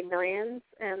How I Made Millions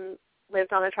and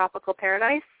Lived on a Tropical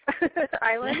Paradise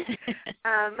Island,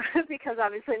 because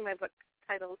obviously my book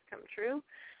titles come true.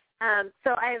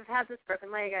 So I've had this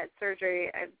broken leg. I had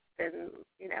surgery. I've been,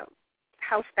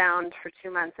 housebound for 2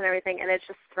 months and everything, and it's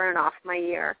just thrown off my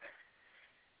year.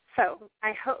 So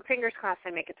I hope, fingers crossed,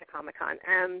 I make it to Comic-Con.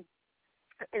 And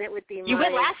it would be you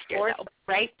went last year, though,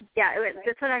 right? Yeah,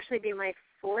 this would actually be my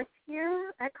 4th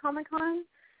year at Comic-Con,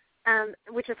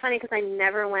 which is funny because I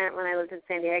never went when I lived in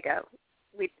San Diego.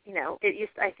 I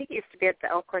think it used to be at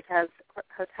the El Cortez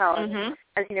Hotel. Mm-hmm.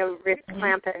 As you know, Ruth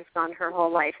Clampett has gone her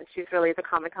whole life, and she's really the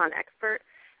Comic-Con expert.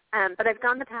 But I've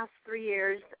gone the past 3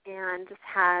 years and just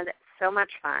had so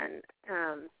much fun.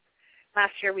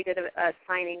 Last year we did a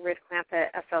signing, Ruth Clampett,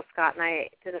 F.L. Scott, and I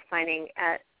did a signing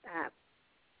at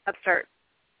Upstart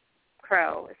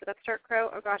Crow. Is it Upstart Crow?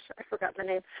 Oh, gosh, I forgot the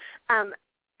name.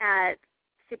 At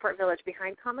Seaport Village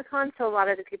behind Comic-Con, so a lot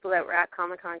of the people that were at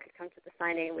Comic-Con could come to the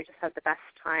signing. We just had the best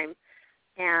time,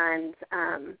 and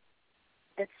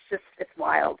it's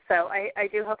wild. So I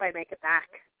do hope I make it back.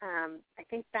 I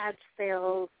think badge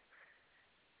sales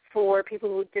for people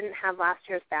who didn't have last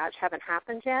year's badge haven't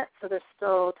happened yet, so there's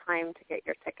still time to get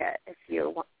your ticket if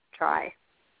you want to try.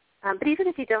 But even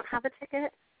if you don't have a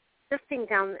ticket, just being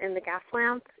down in the gas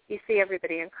lamp, you see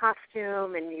everybody in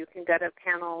costume, and you can go to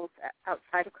panels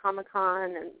outside of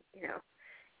Comic-Con, and,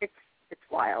 it's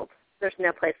wild. There's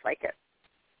no place like it.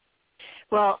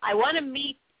 Well, I want to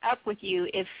meet up with you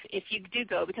if you do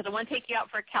go, because I want to take you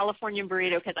out for a California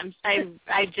burrito, because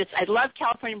I love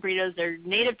California burritos. They're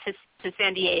native to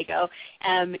San Diego.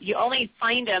 You only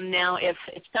find them now if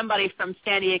somebody from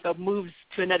San Diego moves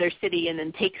to another city and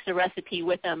then takes the recipe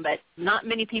with them, but not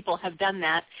many people have done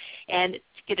that. And to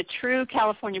get a true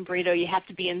California burrito, you have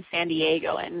to be in San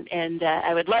Diego, and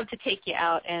I would love to take you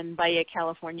out and buy you a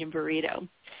California burrito.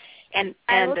 And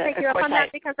I will take you up on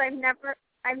that, because I've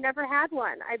never had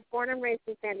one. I'm born and raised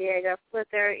in San Diego, lived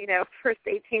there, first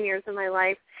 18 years of my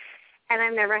life, and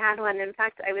I've never had one. In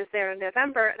fact, I was there in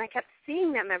November, and I kept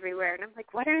seeing them everywhere, and I'm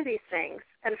like, what are these things?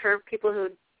 And for people who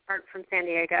aren't from San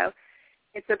Diego,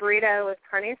 it's a burrito with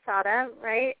carne asada,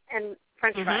 right, and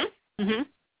French fries.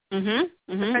 Mm-hmm.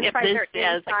 Mm-hmm. Mm-hmm. French fries are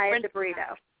inside like the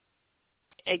burrito.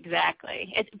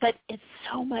 Exactly. But it's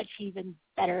so much even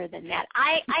better than that.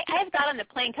 I've got on the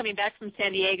plane coming back from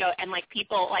San Diego, and like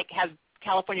people like have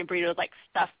California burritos like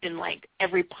stuffed in like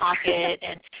every pocket,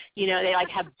 and they like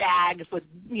have bags with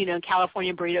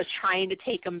California burritos trying to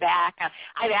take them back.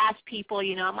 I've asked people,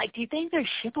 I'm like, do you think they're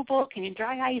shippable? Can you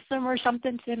dry ice them or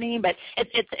something to me? But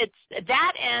it's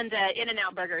that and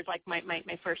In-N-Out burgers like my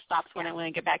first stops when I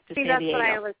get back to San Diego. That's what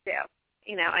I always do.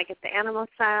 I get the animal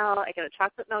style. I get a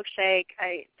chocolate milkshake.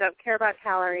 I don't care about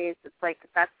calories. It's like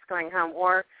that's going home,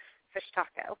 or fish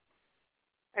taco.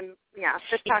 And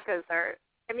fish tacos are.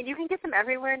 I mean, you can get them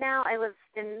everywhere now. I lived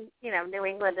in, New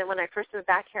England, and when I first moved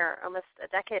back here almost a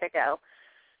decade ago,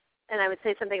 and I would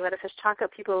say something about a fish taco,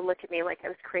 people would look at me like I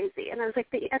was crazy. And I was like,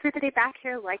 but everybody back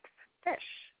here likes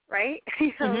fish, right?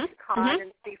 Cod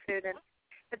and seafood.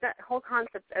 But that whole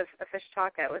concept of a fish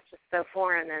taco was just so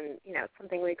foreign, and, it's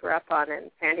something we grew up on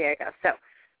in San Diego. So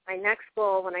my next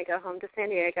goal when I go home to San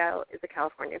Diego is a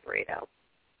California burrito.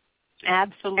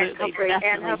 Absolutely.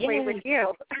 And hopefully with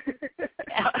you.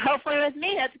 Hopefully with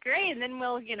me. That's great. And then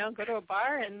we'll, go to a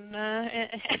bar and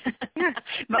my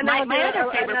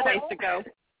other favorite place to go.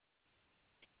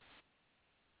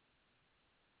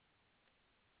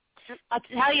 I'll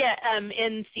tell you,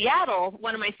 in Seattle,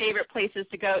 one of my favorite places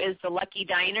to go is the Lucky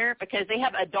Diner, because they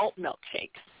have adult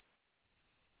milkshakes.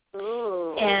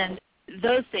 Ooh. And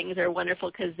those things are wonderful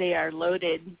because they are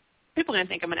loaded. People are going to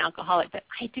think I'm an alcoholic, but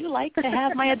I do like to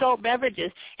have my adult beverages.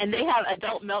 And they have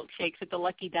adult milkshakes at the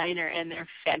Lucky Diner, and they're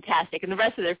fantastic. And the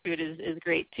rest of their food is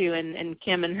great, too. And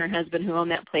Kim and her husband, who own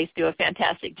that place, do a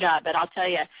fantastic job. But I'll tell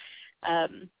you,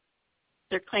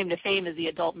 their claim to fame is the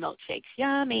adult milkshakes.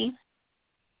 Yummy.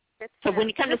 So when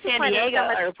you come to This is San why there's so Diego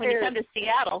much or when you food. come to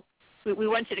Seattle, we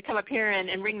want you to come up here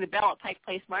and ring the bell at Pike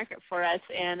Place Market for us,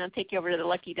 and I'll take you over to the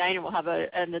Lucky Diner. We'll have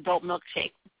an adult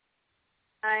milkshake.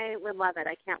 I would love it.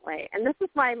 I can't wait. And this is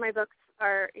why my books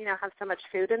are, have so much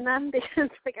food in them, because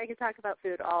I can talk about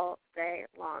food all day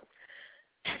long.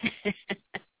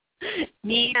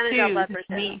 Me and too. Adult beverages.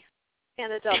 Me.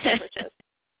 And adult beverages.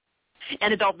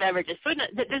 And adult beverages. Food,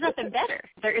 there's nothing better.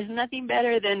 There is nothing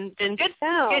better than good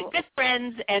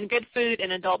friends and good food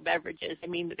and adult beverages. I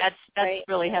mean, that's right.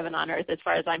 really heaven on earth as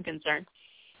far as I'm concerned.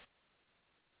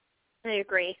 I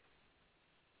agree.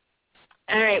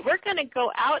 All right, we're going to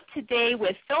go out today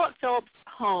with Philip Phillips'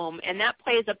 Home, and that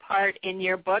plays a part in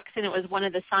your books, and it was one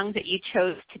of the songs that you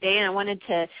chose today, and I wanted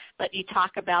to let you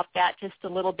talk about that just a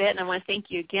little bit, and I want to thank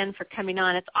you again for coming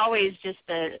on. It's always just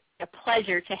a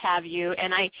pleasure to have you,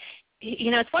 and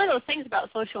it's one of those things about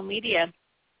social media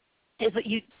is that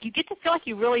you get to feel like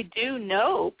you really do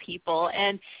know people,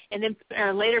 and then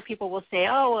later people will say,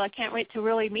 oh, well, I can't wait to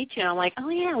really meet you. And I'm like, oh,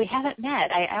 yeah, we haven't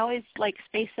met. I always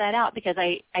space that out because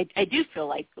I do feel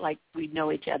like we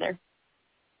know each other.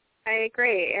 I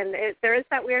agree, and there is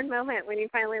that weird moment when you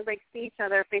finally see each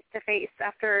other face to face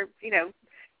after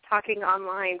talking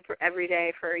online for every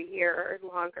day for a year or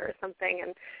longer or something,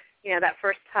 and that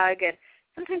first hug, and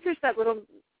sometimes there's that little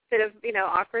bit of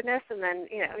awkwardness, and then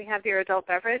you have your adult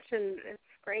beverage, and it's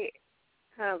great.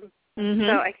 So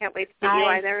I can't wait to see you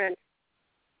either,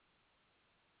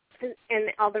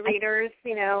 and all the readers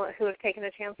who have taken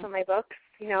a chance on my books.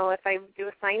 If I do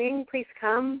a signing, please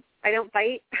come. I don't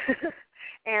bite,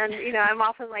 and I'm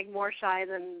often more shy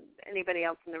than anybody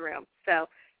else in the room. So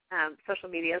social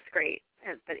media is great,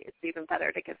 but it's even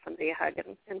better to give somebody a hug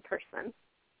in person.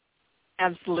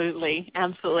 Absolutely,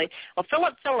 absolutely. Well,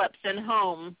 Philip Phillips and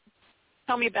Home.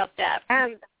 Tell me about that.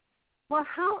 Well,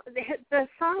 the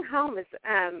song Home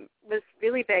was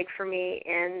really big for me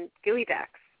in Gooey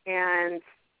Ducks, and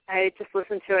I just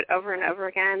listened to it over and over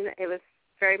again. It was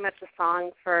very much a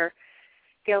song for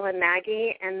Gil and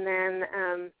Maggie, and then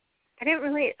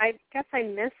I guess I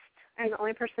missed, I'm the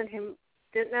only person who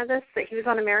didn't know this, that he was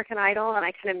on American Idol, and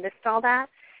I kind of missed all that.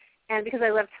 And because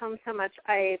I loved Home so much,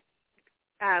 I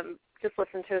just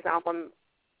listened to his album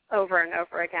over and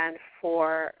over again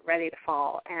for Ready to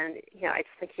Fall. And, I just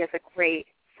think he has a great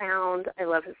sound. I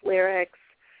love his lyrics,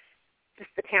 just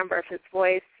the timbre of his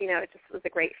voice. It just was a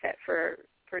great fit for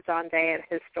John Day and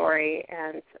his story.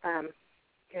 And,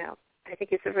 I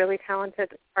think he's a really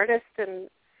talented artist, and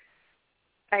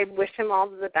I wish him all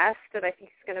the best, and I think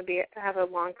he's going to have a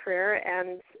long career.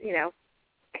 And, he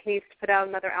needs to put out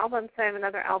another album, so I have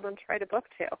another album to write a book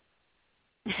to.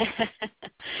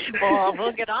 Well,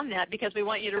 we'll get on that because we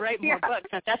want you to write more books.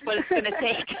 If that's what it's going to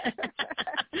take.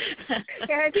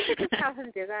 I think I just have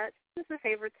him do that. This is a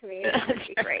favor to me. It would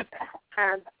be great.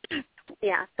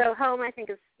 So Home, I think,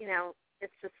 is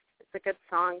it's a good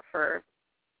song for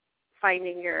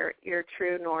finding your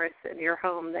true north and your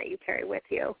home that you carry with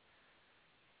you.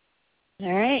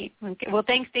 All right. Okay. Well,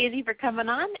 thanks, Daisy, for coming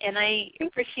on, and I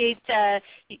appreciate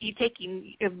you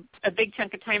taking a big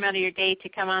chunk of time out of your day to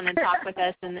come on and talk with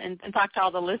us and talk to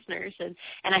all the listeners. And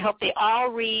I hope they all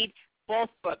read both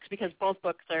books, because both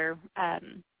books are, I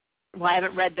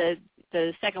haven't read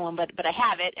the second one, but I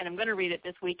have it, and I'm going to read it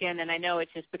this weekend, and I know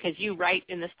it's just because you write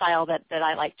in the style that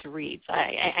I like to read. So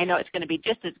I know it's going to be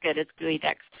just as good as Gooey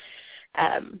Ducks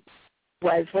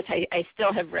was, which I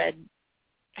still have read.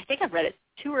 I think I've read it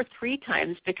 2 or 3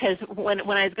 times, because when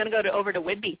I was going to go over to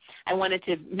Whidbey, I wanted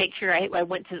to make sure I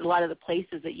went to a lot of the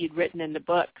places that you'd written in the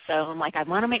book. So I'm like, I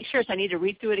want to make sure, so I need to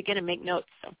read through it again and make notes.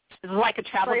 So it's like a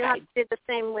travel guide. Well, you have to do the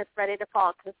same with Ready to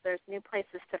Fall, because there's new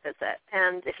places to visit.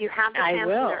 And if you have the chance and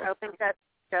they're open, to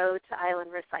go to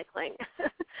Island Recycling.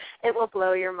 It will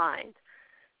blow your mind.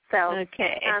 So,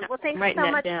 okay. Well, thanks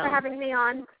so much for having me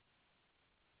on.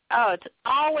 Oh, it's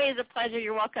always a pleasure.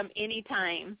 You're welcome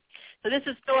anytime. So this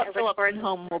is Philip and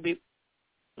Home. We'll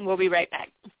be right back.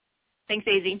 Thanks,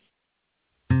 Daisy.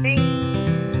 Thanks.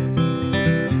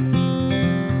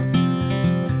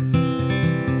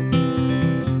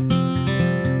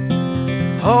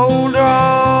 Hold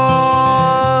on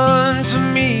to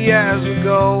me as we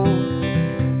go,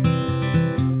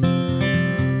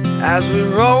 as we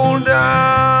roll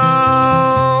down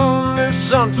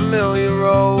this unfamiliar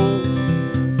road.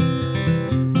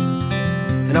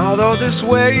 And although this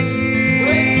wave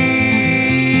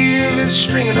is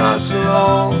stringing us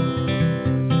along,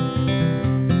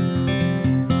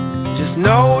 just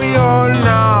know you're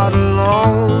not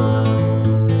alone,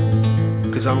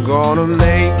 'cause I'm gonna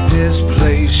make this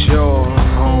place your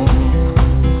home.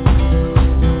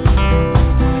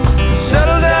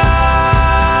 Settle down,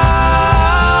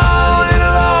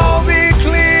 it'll all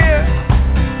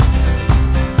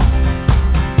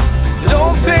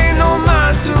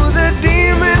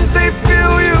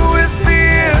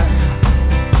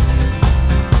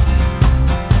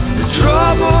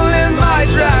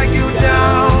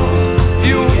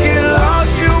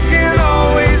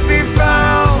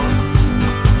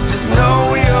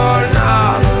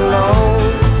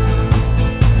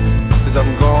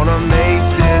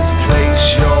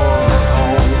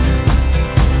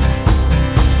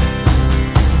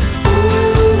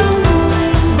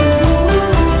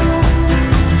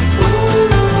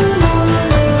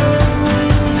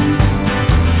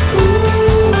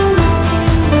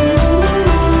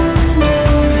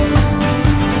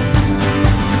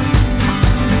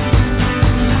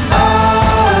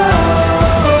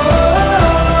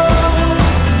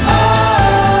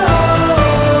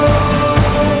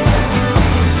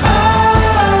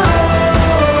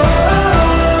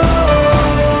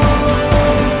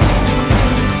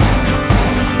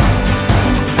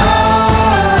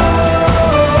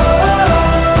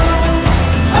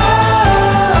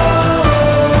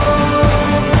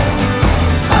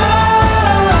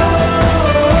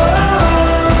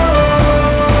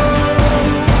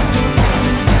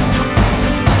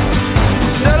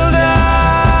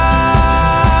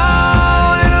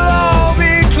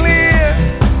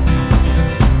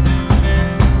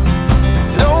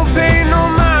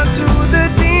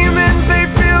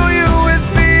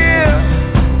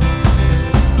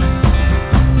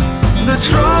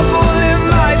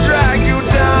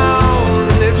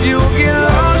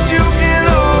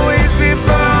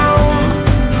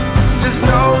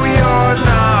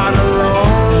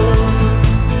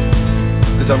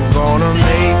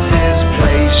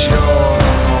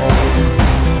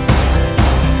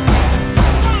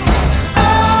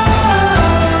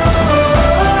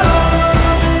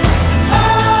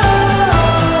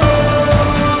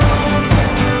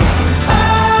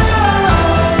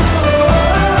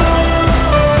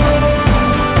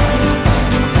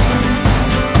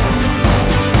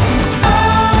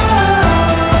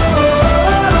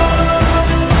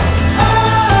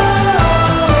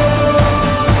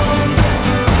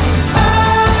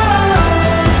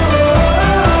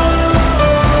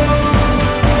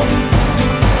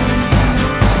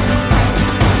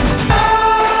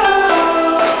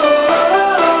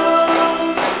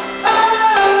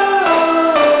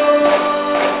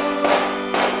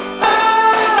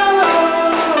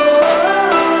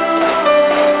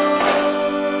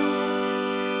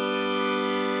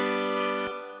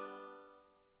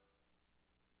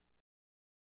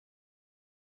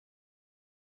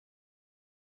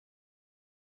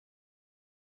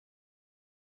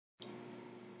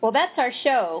Well, that's our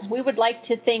show. We would like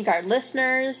to thank our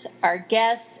listeners, our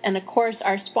guests, and, of course,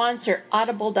 our sponsor,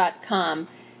 Audible.com.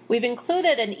 We've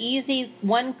included an easy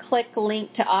one-click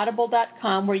link to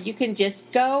Audible.com where you can just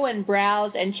go and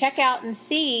browse and check out and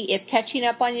see if catching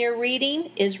up on your reading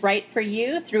is right for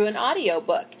you through an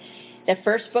audiobook. The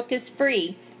first book is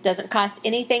free. Doesn't cost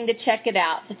anything to check it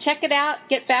out. So check it out.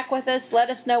 Get back with us. Let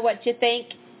us know what you think.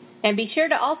 And be sure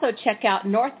to also check out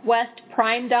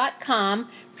NorthwestPrime.com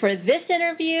for this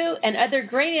interview and other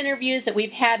great interviews that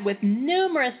we've had with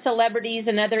numerous celebrities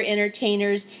and other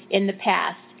entertainers in the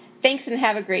past. Thanks and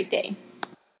have a great day.